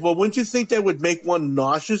 Yes, well, wouldn't you think that would make one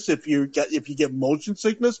nauseous if you get motion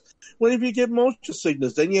sickness? What if you get motion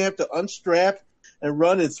sickness? Then you have to unstrap and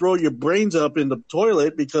run and throw your brains up in the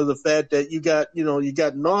toilet because of the fact that you got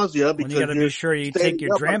nausea. Because you got to be sure you take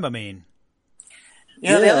your Dramamine.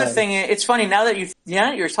 The other thing, it's funny now that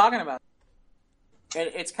you're talking about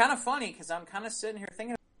it. It's kind of funny because I'm kind of sitting here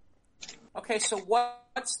thinking, okay, so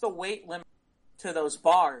what's the weight limit to those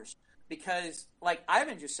bars? Because, like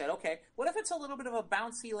Ivan just said, okay, what if it's a little bit of a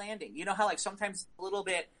bouncy landing? You know how, like, sometimes a little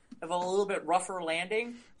bit rougher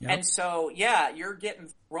landing? Yep. And so, you're getting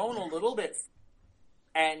thrown a little bit.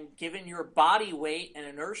 And given your body weight and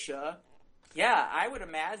inertia, I would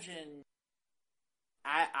imagine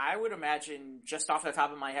just off the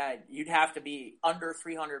top of my head, you'd have to be under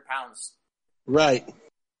 300 pounds Right.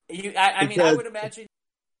 I mean, I would imagine,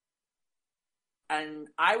 and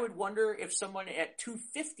I would wonder if someone at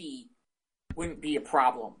 250 wouldn't be a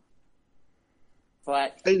problem.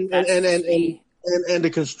 But and the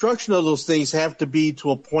construction of those things have to be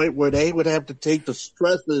to a point where they would have to take the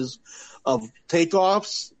stresses of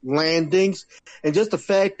takeoffs, landings, and just the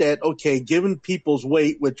fact that, okay, given people's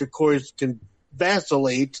weight, which of course can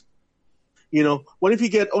vacillate, what if you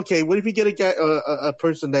get a guy, a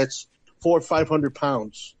person that's 400 or 500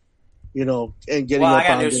 pounds, and getting well, up I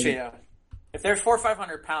got on news for you. If there's 400 or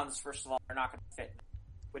 500 pounds, first of all, they're not going to fit.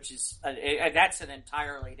 Which is that's an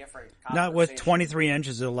entirely different conversation. Not with 23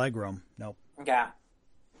 inches of leg room. Nope. Yeah.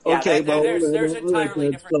 Okay, there's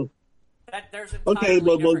entirely different. There's entirely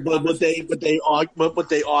different. Would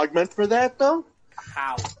they augment for that though?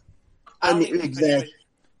 How? I mean, exactly.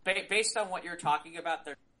 Based on what you're talking about,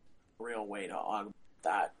 there's no real way to augment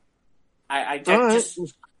that. I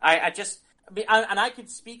can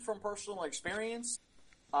speak from personal experience.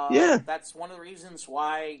 That's one of the reasons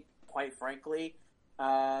why, quite frankly.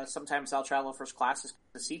 Sometimes I'll travel first class because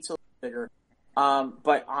the seats are a little bigger.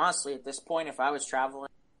 But honestly, at this point, if I was traveling,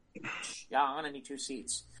 I'm going to need 2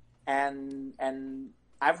 seats. And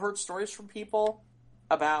I've heard stories from people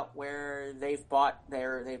about where they've bought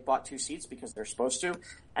 2 seats because they're supposed to,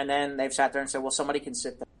 and then they've sat there and said, "Well, somebody can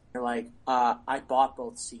sit there." They're like, "I bought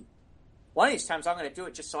both seats. One of these times, I'm going to do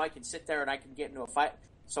it just so I can sit there and I can get into a fight,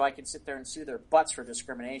 so I can sit there and sue their butts for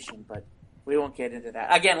discrimination." But we won't get into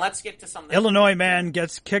that. Again, let's get to something. Illinois man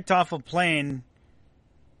gets kicked off a plane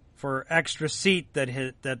for extra seat that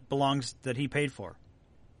he paid for.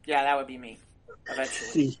 Yeah, that would be me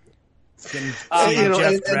eventually.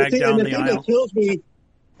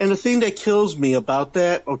 And the thing that kills me about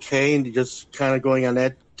that, okay, and just kind of going on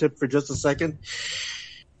that tip for just a second,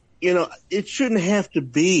 it shouldn't have to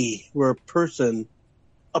be where a person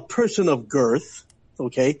of girth,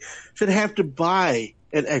 okay, should have to buy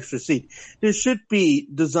an extra seat. There should be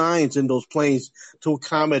designs in those planes to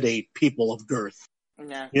accommodate people of girth.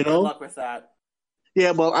 Yeah, good luck with that.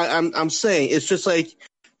 Yeah, well, I'm saying it's just like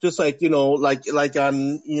like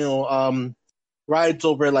on rides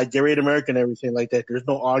over like Great America and everything like that. There's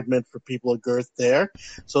no augment for people of girth there,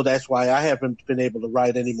 so that's why I haven't been able to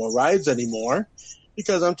ride any more rides anymore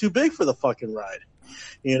because I'm too big for the fucking ride.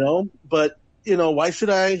 But why should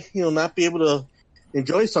I not be able to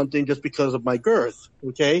enjoy something just because of my girth?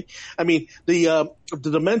 Okay, I mean the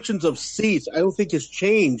dimensions of seats I don't think has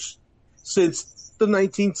changed since the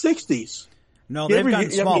 1960s. No, they've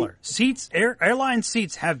gotten smaller. Airline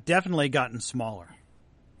seats have definitely gotten smaller.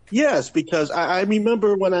 Yes, because I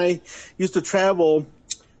remember when I used to travel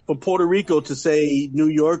from Puerto Rico to, say, New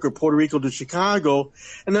York or Puerto Rico to Chicago,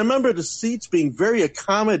 and I remember the seats being very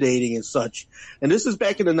accommodating and such. And this is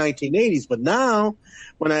back in the 1980s. But now,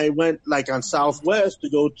 when I went like on Southwest to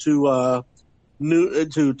go to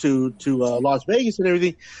Las Vegas and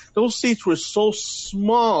everything, those seats were so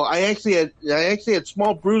small. I actually had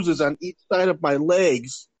small bruises on each side of my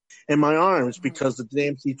legs and my arms because the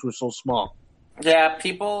damn seats were so small. Yeah,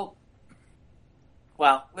 people.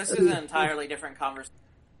 Well, this is an entirely different conversation.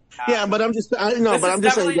 Yeah, but I'm just saying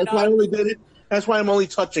that's why I only did it. That's why I'm only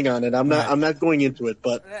touching on it. I'm not going into it,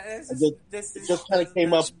 but this just kind of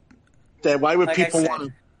came up that why would people want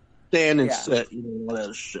to stand and sit, all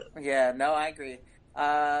that shit. Yeah, no, I agree.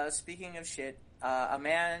 Speaking of shit, a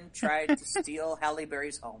man tried to steal Halle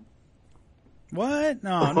Berry's home. What?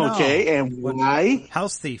 No. Okay, and why?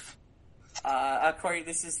 House thief. According,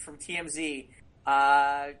 this is from TMZ.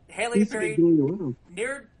 Halle Berry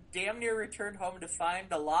damn near returned home to find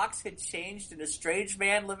the locks had changed and a strange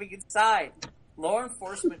man living inside. Law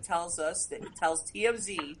enforcement tells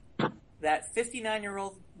TMZ that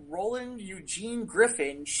 59-year-old Roland Eugene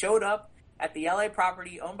Griffin showed up at the LA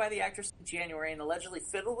property owned by the actress in January and allegedly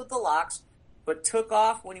fiddled with the locks, but took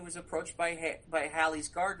off when he was approached by Halle's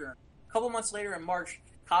gardener. A couple months later in March,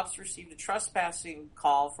 cops received a trespassing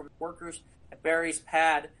call from workers at Berry's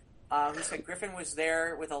pad who said Griffin was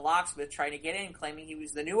there with a locksmith trying to get in, claiming he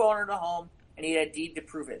was the new owner of the home and he had a deed to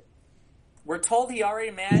prove it. We're told he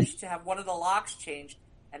already managed to have one of the locks changed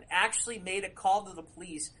and actually made a call to the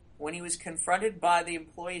police when he was confronted by the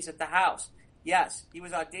employees at the house. Yes, he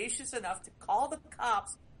was audacious enough to call the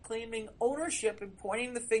cops, claiming ownership and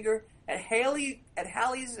pointing the finger at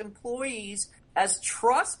Halle's employees as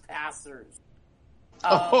trespassers.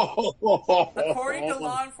 According to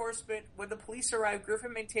law enforcement, when the police arrived,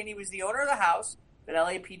 Griffin maintained he was the owner of the house, but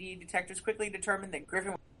LAPD detectives quickly determined that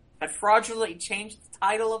Griffin had fraudulently changed the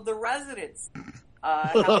title of the residence.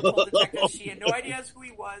 Halle told detectives she had no idea who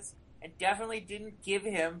he was and definitely didn't give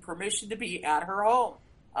him permission to be at her home.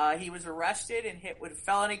 He was arrested and hit with a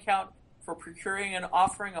felony count for procuring and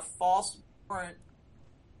offering a false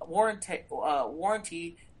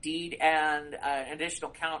warranty deed and an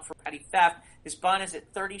additional count for petty theft. His bond is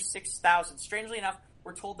at $36,000. Strangely enough,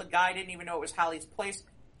 we're told the guy didn't even know it was Halle's place.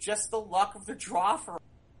 Just the luck of the draw for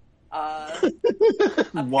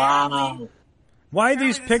him. Wow. Why are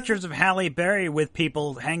these pictures of Halle Berry with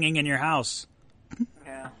people hanging in your house?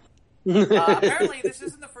 Yeah. Apparently, this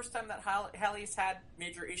isn't the first time that Halle's had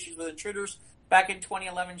major issues with intruders. Back in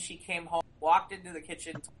 2011, she came home, walked into the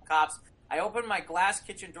kitchen, told cops. I opened my glass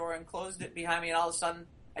kitchen door and closed it behind me, and all of a sudden,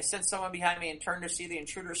 I sensed someone behind me and turned to see the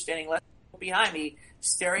intruder standing behind me,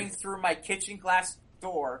 staring through my kitchen glass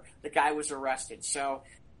door. The guy was arrested. So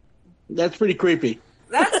that's pretty creepy.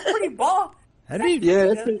 That's pretty ball. That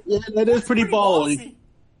is pretty ballsy.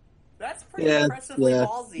 That's pretty impressively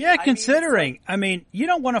ballsy. Yeah, considering. I mean, you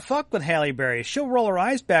don't want to fuck with Halle Berry. She'll roll her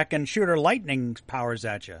eyes back and shoot her lightning powers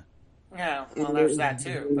at you. Yeah, well, there's that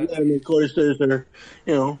too. But... And of course, there's her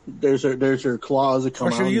claws that come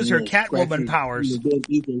out. Or she'll use her Catwoman powers.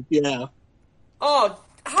 Yeah. Oh,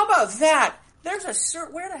 how about that? There's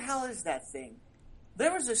where the hell is that thing?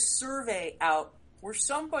 There was a survey out where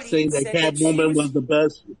somebody saying that Catwoman was the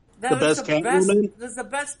best. The best Catwoman? Was the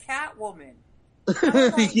best Catwoman.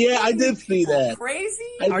 Yeah, I did see that.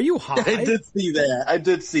 Crazy? Are you high? I did see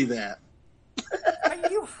that. Are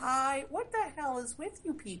you high? What the hell is with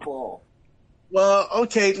you people? Well,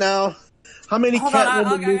 okay, now how many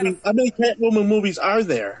Catwoman movies are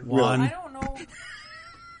there? One. I don't know.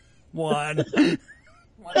 One.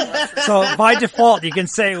 So by default, you can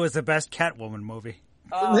say it was the best Catwoman movie.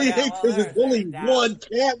 Oh, yeah, because there's only one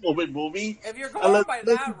Catwoman movie. If you're going by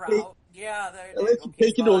that route, unless you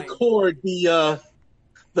take into accord the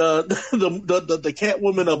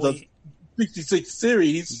Catwoman of the 66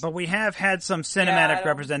 series. But we have had some cinematic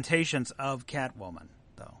representations of Catwoman,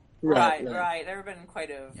 though. Right. There have been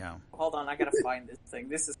quite a... Yeah. Hold on, I gotta find this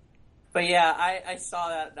thing. But yeah, I saw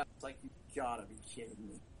that and I was like, you gotta be kidding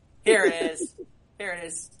me. Here it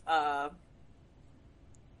is.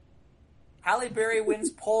 Halle Berry wins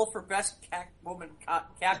poll for best Catwoman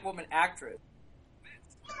actress.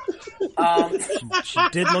 She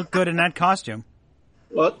did look good in that costume.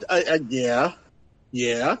 Well, yeah.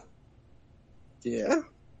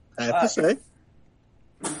 I have to say.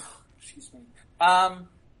 Excuse me.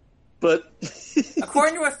 But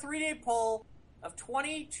according to a 3-day poll of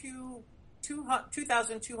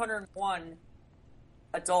 2,201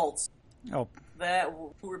 adults, who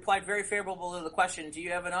replied very favorable to the question, do you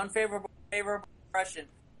have an unfavorable impression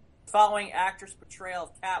following actress' portrayal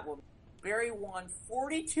of Catwoman? Berry won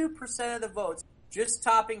 42% of the votes, just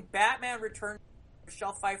topping Batman Returns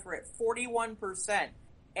Michelle Pfeiffer at 41%.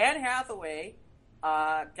 Anne Hathaway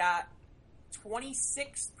got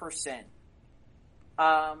 26%.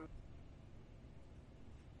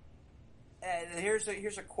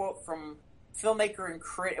 Here's a quote from filmmaker and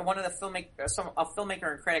critic, a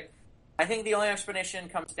filmmaker and critic. I think the only explanation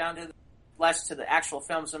comes down to less to the actual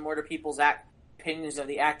films and more to people's opinions of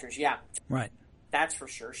the actors. Yeah, right. That's for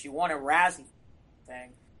sure. She won a Razzie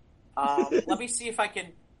thing. Let me see if I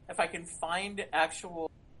can find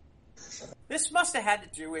actual. This must have had to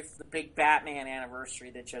do with the big Batman anniversary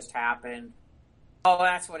that just happened. Oh,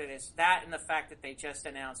 that's what it is. That and the fact that they just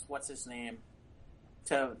announced what's his name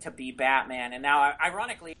to be Batman, and now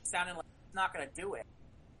ironically, it sounded like he's not going to do it.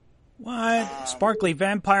 What? Sparkly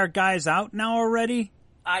Vampire Guy's out now already?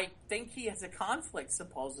 I think he has a conflict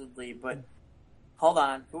supposedly, but hold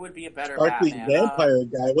on, who would be a better Sparkly Batman? Vampire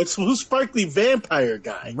Guy? Who's Sparkly Vampire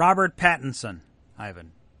Guy? Robert Pattinson,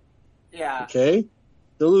 Ivan. Yeah. Okay.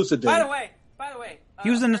 Elucidate. By the way, he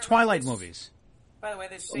was in the Twilight movies. By the way,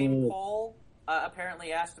 this same poll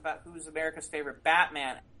apparently asked about who's America's favorite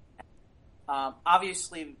Batman.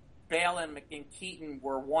 Obviously, Bale and Keaton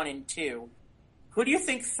were 1 and 2. Who do you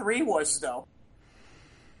think 3 was, though?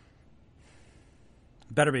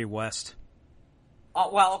 Better be West.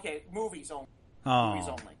 Oh, well, okay, movies only. Oh. Movies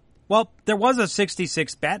only. Well, there was a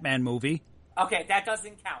 66 Batman movie. Okay, that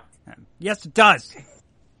doesn't count. Yes, it does.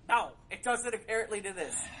 No, it doesn't apparently to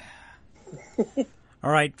this.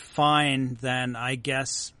 All right, fine, then I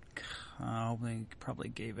guess they probably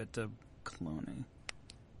gave it to Clooney.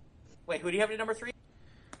 Wait, who do you have at number 3?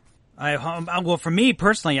 Well, for me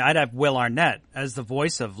personally, I'd have Will Arnett as the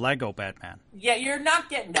voice of Lego Batman. Yeah, you're not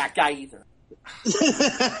getting that guy either. You're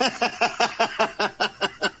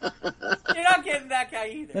not getting that guy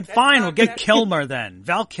either. Then fine, we'll get Kilmer then.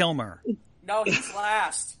 Val Kilmer. No, he's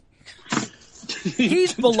last.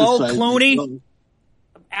 He's below Clooney.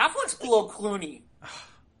 Affleck's below Clooney.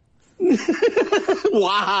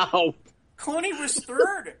 Wow. Clooney was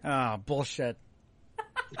 3rd. Oh, bullshit.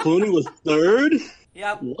 Clooney was 3rd?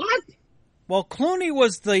 Yep. What? Well, Clooney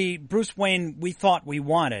was the Bruce Wayne we thought we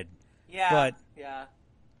wanted. Yeah, but yeah.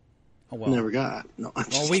 Oh, well. Never got. No,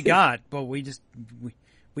 well, we got, but we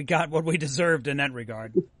got what we deserved in that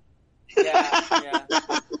regard. Yeah.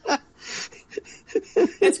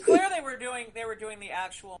 It's clear they were doing the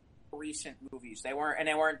actual recent movies. They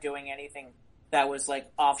weren't doing anything that was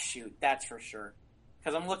like offshoot. That's for sure.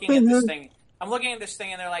 Because I'm looking at this thing.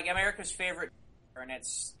 And they're like America's favorite, and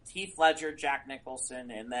it's Heath Ledger, Jack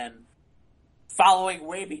Nicholson, and then following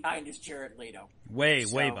way behind is Jared Leto. Way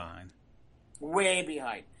behind. Way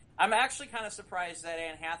behind. I'm actually kind of surprised that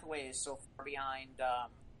Anne Hathaway is so far behind.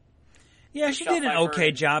 Yeah, she did an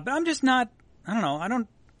okay job, but I'm just not. I don't know. I don't.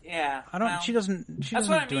 Yeah, I don't. Well, she doesn't. She that's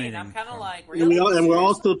doesn't what I do mean. anything. I'm kind of like, really? And we're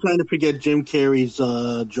all still trying to forget Jim Carrey's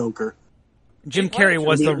Joker. Jim Carrey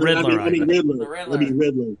was the Riddler.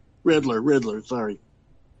 Riddler. Sorry.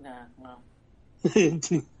 Nah, well.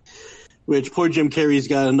 Which poor Jim Carrey's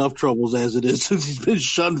got enough troubles as it is since he's been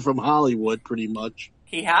shunned from Hollywood, pretty much.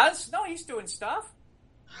 He has? No, he's doing stuff.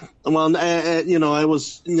 Well, I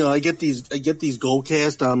get these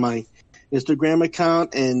Goldcast on my Instagram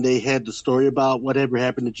account, and they had the story about whatever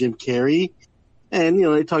happened to Jim Carrey, and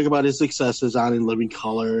they talk about his successes on In Living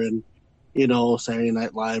Color and Saturday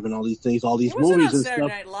Night Live and all these things, all these movies and Saturday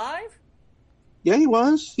stuff. Night Live? Yeah, he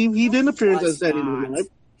was. He did an appearance on Saturday Night Live.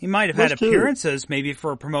 He might have had appearances, maybe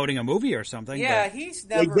for promoting a movie or something. Yeah, but... he's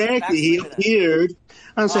never exactly. He appeared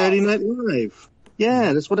on Saturday Night Live.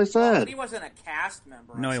 Yeah, that's what I said. But he wasn't a cast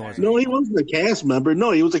member. No, he wasn't. No, he wasn't a cast member.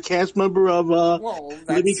 No, he was a cast member of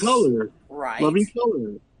Living Color. Right. Living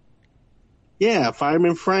Color. Yeah,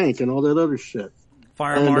 Fireman Frank and all that other shit.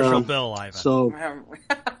 Fire Marshal Bill Ivan. So, Fireman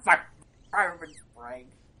Frank.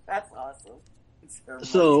 That's awesome.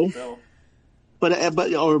 Bill.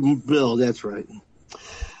 Or Bill, that's right.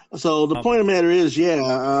 So the point of the matter is,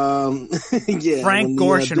 Frank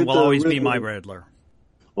Gorshin will always be my Riddler.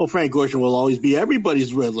 Well, Frank Gorshin will always be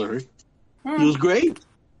everybody's Riddler. He was great.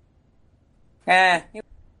 Yep.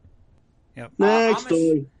 Next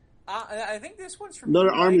story. I think this one's from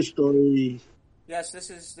another Mike. Amish story. Yes, this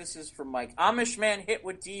is from Mike. Amish man hit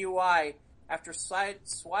with DUI after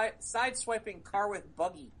sideswiping car with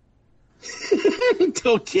buggy.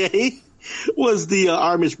 Okay. Was the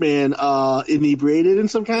Amish man inebriated in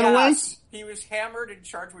some kind of way? He was hammered and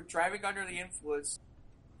charged with driving under the influence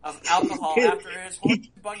of alcohol after his horse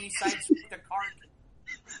buggy sideswiped the car.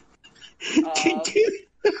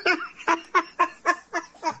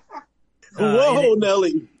 Whoa,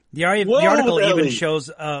 Nelly. The article even shows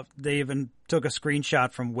they even took a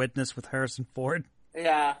screenshot from Witness with Harrison Ford.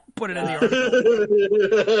 Yeah. Put it in the article.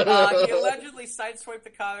 He allegedly sideswiped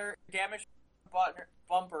the car, damaged the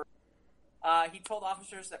bumper. He told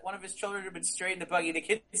officers that one of his children had been strayed in the buggy. The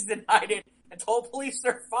kids denied it and told police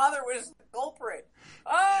their father was the culprit.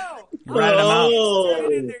 Ratted him out.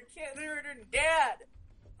 Their dad.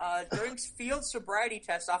 During field sobriety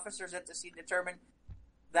tests, officers at the scene determined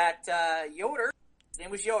that Yoder, his name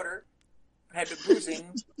was Yoder, had been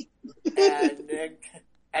boozing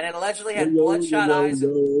and it allegedly had bloodshot eyes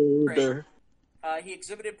and brain. He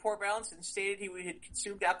exhibited poor balance and stated he had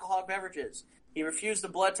consumed alcoholic beverages. He refused the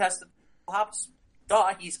blood test.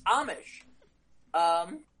 He's Amish.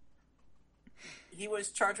 He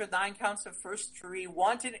was charged with 9 counts of first-degree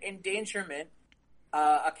wanton endangerment,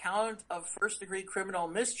 a count of first-degree criminal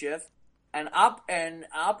mischief, and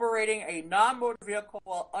operating a non-motor vehicle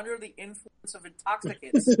while under the influence of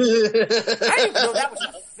intoxicants. I didn't even know that was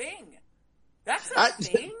a thing. That's a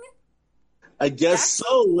thing? I guess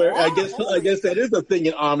so. I guess that is a thing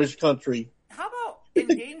in Amish country. How about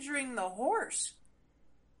endangering the horse?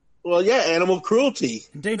 Well, yeah, animal cruelty.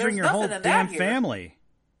 Endangering your whole damn family.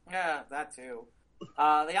 Yeah, that too.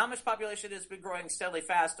 The Amish population has been growing steadily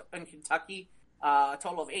fast in Kentucky. A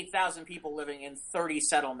total of 8,000 people living in 30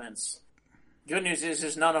 settlements. Good news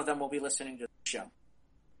is none of them will be listening to the show.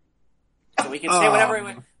 So we can say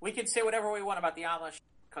whatever we want about the Amish.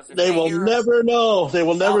 They will never know. They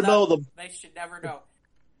will never know them. They should never know.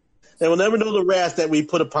 They will never know the wrath that we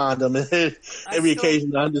put upon them every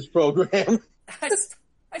occasion on this program.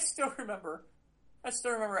 I still remember.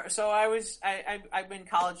 So I'm in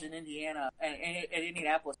college in Indiana and in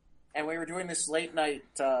Indianapolis, and we were doing this late night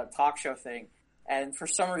talk show thing. And for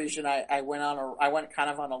some reason, I went kind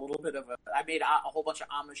of on a little bit of I made a whole bunch of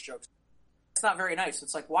Amish jokes. It's not very nice.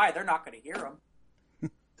 It's like, why? They're not going to hear them.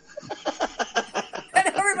 And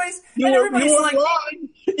everybody's like,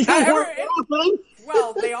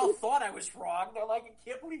 well, they all thought I was wrong. They're like, I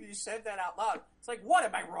can't believe you said that out loud. It's like, what?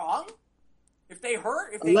 Am I wrong? If they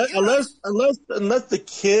unless the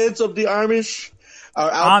kids of the Amish are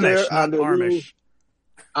out there on the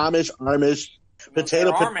Amish,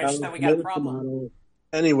 Potato, Amish, then we got a problem. tomato.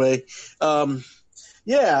 Anyway,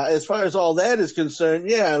 yeah, as far as all that is concerned,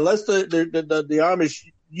 yeah, unless the Amish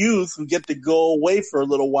youth who get to go away for a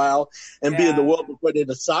little while and be in the world before they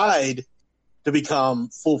decide to become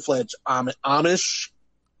full-fledged Amish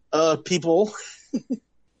people.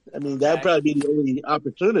 I mean, that'd probably be the only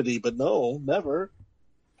opportunity, but no, never.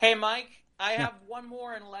 Hey, Mike, I have one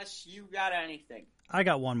more unless you got anything. I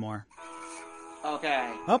got one more.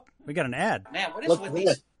 Okay. Oh, we got an ad. Man, what is with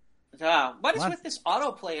these? What is with this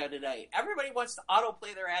autoplay today? Everybody wants to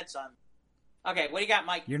autoplay their ads on. Okay, what do you got,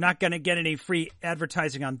 Mike? You're not going to get any free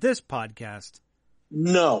advertising on this podcast.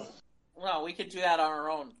 No. Well, we could do that on our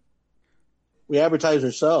own. We advertise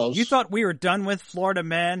ourselves. You thought we were done with Florida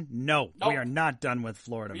Man? No, we are not done with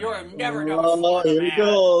Florida Man. You're never done with Florida here Man. We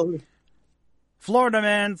go. Florida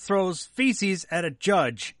Man throws feces at a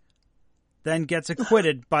judge, then gets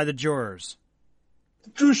acquitted by the jurors.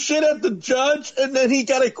 Threw shit at the judge, and then he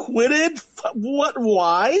got acquitted? What?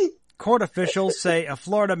 Why? Court officials say a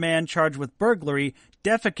Florida man charged with burglary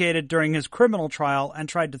defecated during his criminal trial and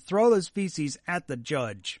tried to throw his feces at the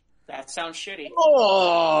judge. That sounds shitty.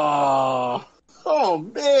 Oh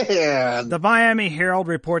man. The Miami Herald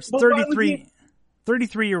reports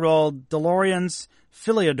 33-year-old DeLorean's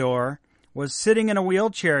Philidor was sitting in a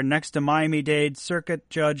wheelchair next to Miami-Dade Circuit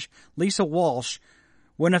Judge Lisa Walsh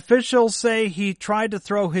when officials say he tried to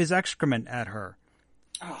throw his excrement at her.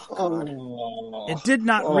 Oh, it did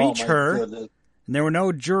not reach her, goodness. and there were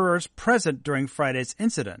no jurors present during Friday's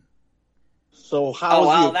incident. So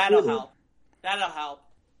how? That'll help. That'll help.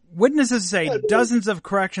 Witnesses say dozens of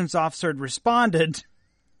corrections officers responded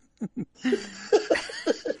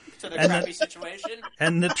To the crappy situation.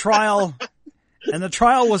 And the trial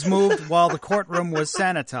was moved while the courtroom was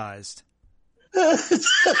sanitized.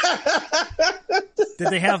 Did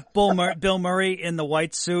they have Bill Murray in the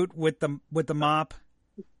white suit with the mop?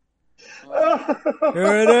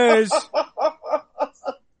 Here it is.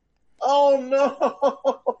 Oh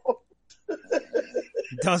no.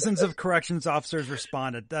 Dozens of corrections officers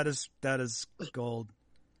responded. That is gold.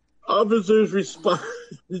 Officers respond.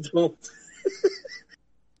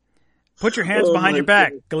 Put your hands behind your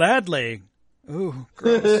back. God. Gladly. Ooh,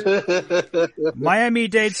 gross.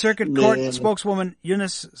 Miami-Dade Circuit Court spokeswoman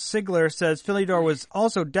Eunice Sigler says Philidor was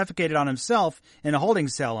also defecated on himself in a holding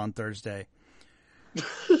cell on Thursday.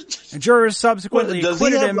 Jurors subsequently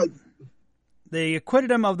acquitted him. They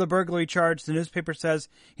acquitted him of the burglary charge. The newspaper says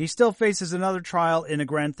he still faces another trial in a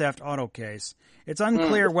grand theft auto case. It's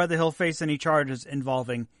unclear whether he'll face any charges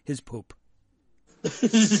involving his poop.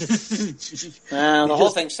 The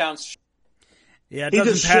whole thing sounds... Yeah,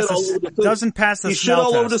 it doesn't pass the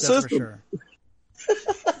smell test, that's for sure.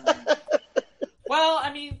 Well,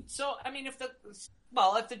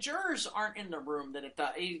 if the jurors aren't in the room, then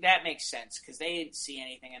that makes sense because they didn't see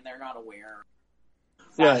anything and they're not aware.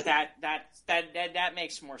 That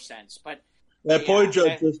makes more sense. But that poor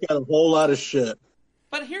judge just got a whole lot of shit.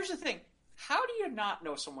 But here's the thing: how do you not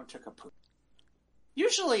know someone took a poop?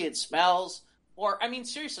 Usually, it smells. Or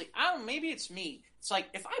seriously, I don't know. Maybe it's me. It's like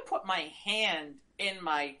if I put my hand in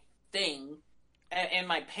my thing, in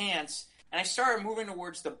my pants, and I started moving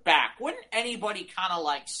towards the back, wouldn't anybody kind of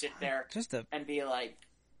sit there and be like,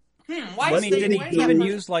 why is did he even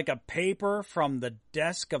use a paper from the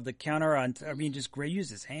desk of the counter? Just use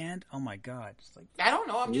his hand? Oh my God. I don't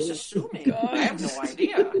know. I'm just assuming. I have no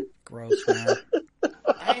idea. Gross, man.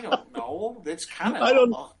 I don't know. It's kind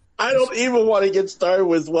of... I don't even want to get started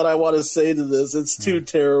with what I want to say to this. It's too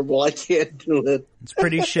terrible. I can't do it. It's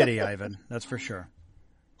pretty shitty, Ivan. That's for sure.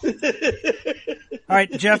 All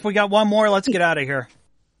right, Jeff, we got one more. Let's get out of here.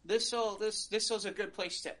 This was a good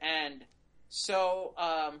place to end. So,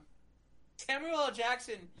 Samuel L.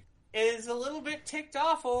 Jackson is a little bit ticked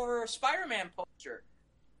off over a Spider-Man poster,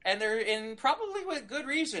 and probably with good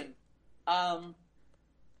reason.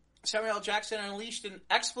 Samuel L. Jackson unleashed an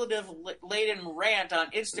expletive-laden rant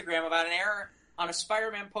on Instagram about an error on a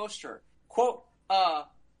Spider-Man poster. Quote,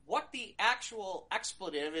 what the actual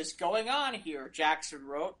expletive is going on here, Jackson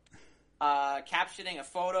wrote, captioning a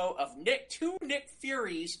photo of two Nick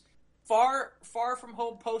Fury's far from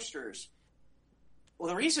home posters. Well,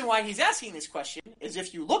 the reason why he's asking this question is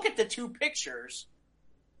if you look at the two pictures,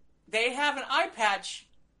 they have an eye patch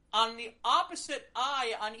on the opposite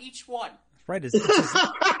eye on each one. Right, it's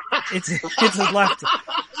his left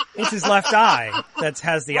eye that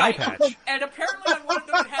has the eye patch. And apparently on one of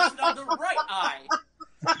them it has it on the right eye.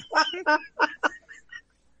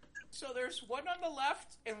 So there's one on the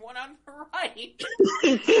left and one on the right.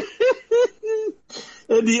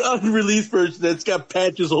 And the unreleased version that's got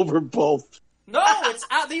patches over both. No, it's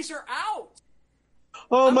out. These are out.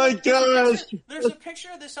 Oh my gosh! There's a picture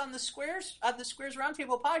of this on the Squares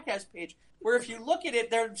Roundtable podcast page, where if you look at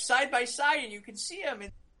it, they're side by side, and you can see them.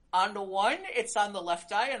 On the one, it's on the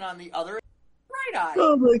left eye, and on the other, right eye.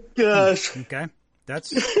 Oh my gosh! Okay,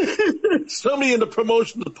 that's somebody in the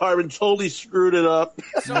promotion department totally screwed it up.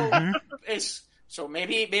 So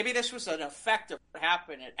maybe this was an effect of what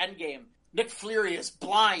happened at Endgame. Nick Fury is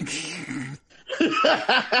blind.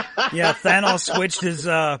 Yeah, Thanos switched his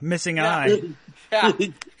missing eye.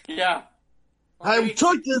 Yeah. I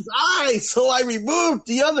took his eye, so I removed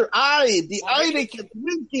the other eye. The eye that kept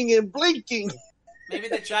winking and blinking. Maybe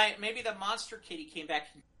the monster kitty came back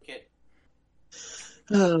and took it.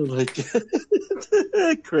 Oh my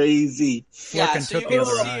god. Crazy. Yeah, so you can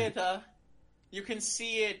see it. You can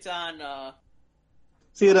see it on.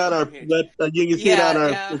 See it on our web. You can see it on our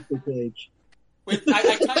Facebook page.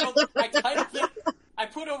 I titled it. I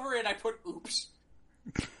put over it. I put "oops."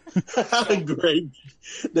 Great.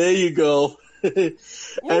 There you go.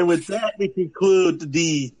 And with that, we conclude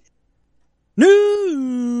the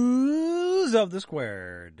News of the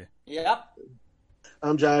Squared. Yep.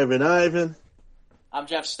 I'm Jivan Ivan. I'm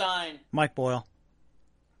Jeff Stein. Mike Boyle.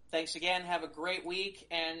 Thanks again. Have a great week.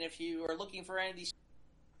 And if you are looking for any of these,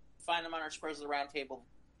 find them on our Squares of the Roundtable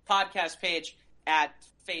podcast page at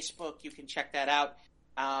Facebook. You can check that out.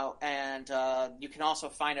 And you can also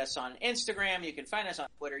find us on Instagram. You can find us on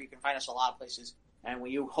Twitter. You can find us a lot of places. And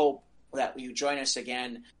we hope that you join us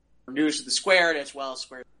again for News of the Squared as well as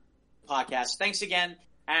Squared Podcast. Thanks again,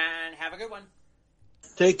 and have a good one.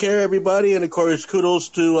 Take care, everybody. And, of course, kudos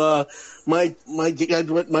to Mike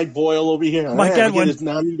Boyle over here. Mike Edwin.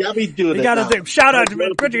 You got me doing it now. Shout out to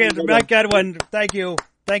Mike Edwin. Thank you.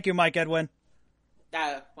 Thank you, Mike Edwin.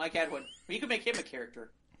 Mike Edwin. You can make him a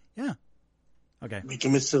character. Yeah. Okay. Make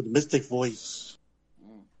him a mystic voice.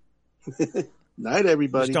 Night,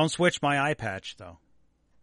 everybody. Just don't switch my eye patch, though.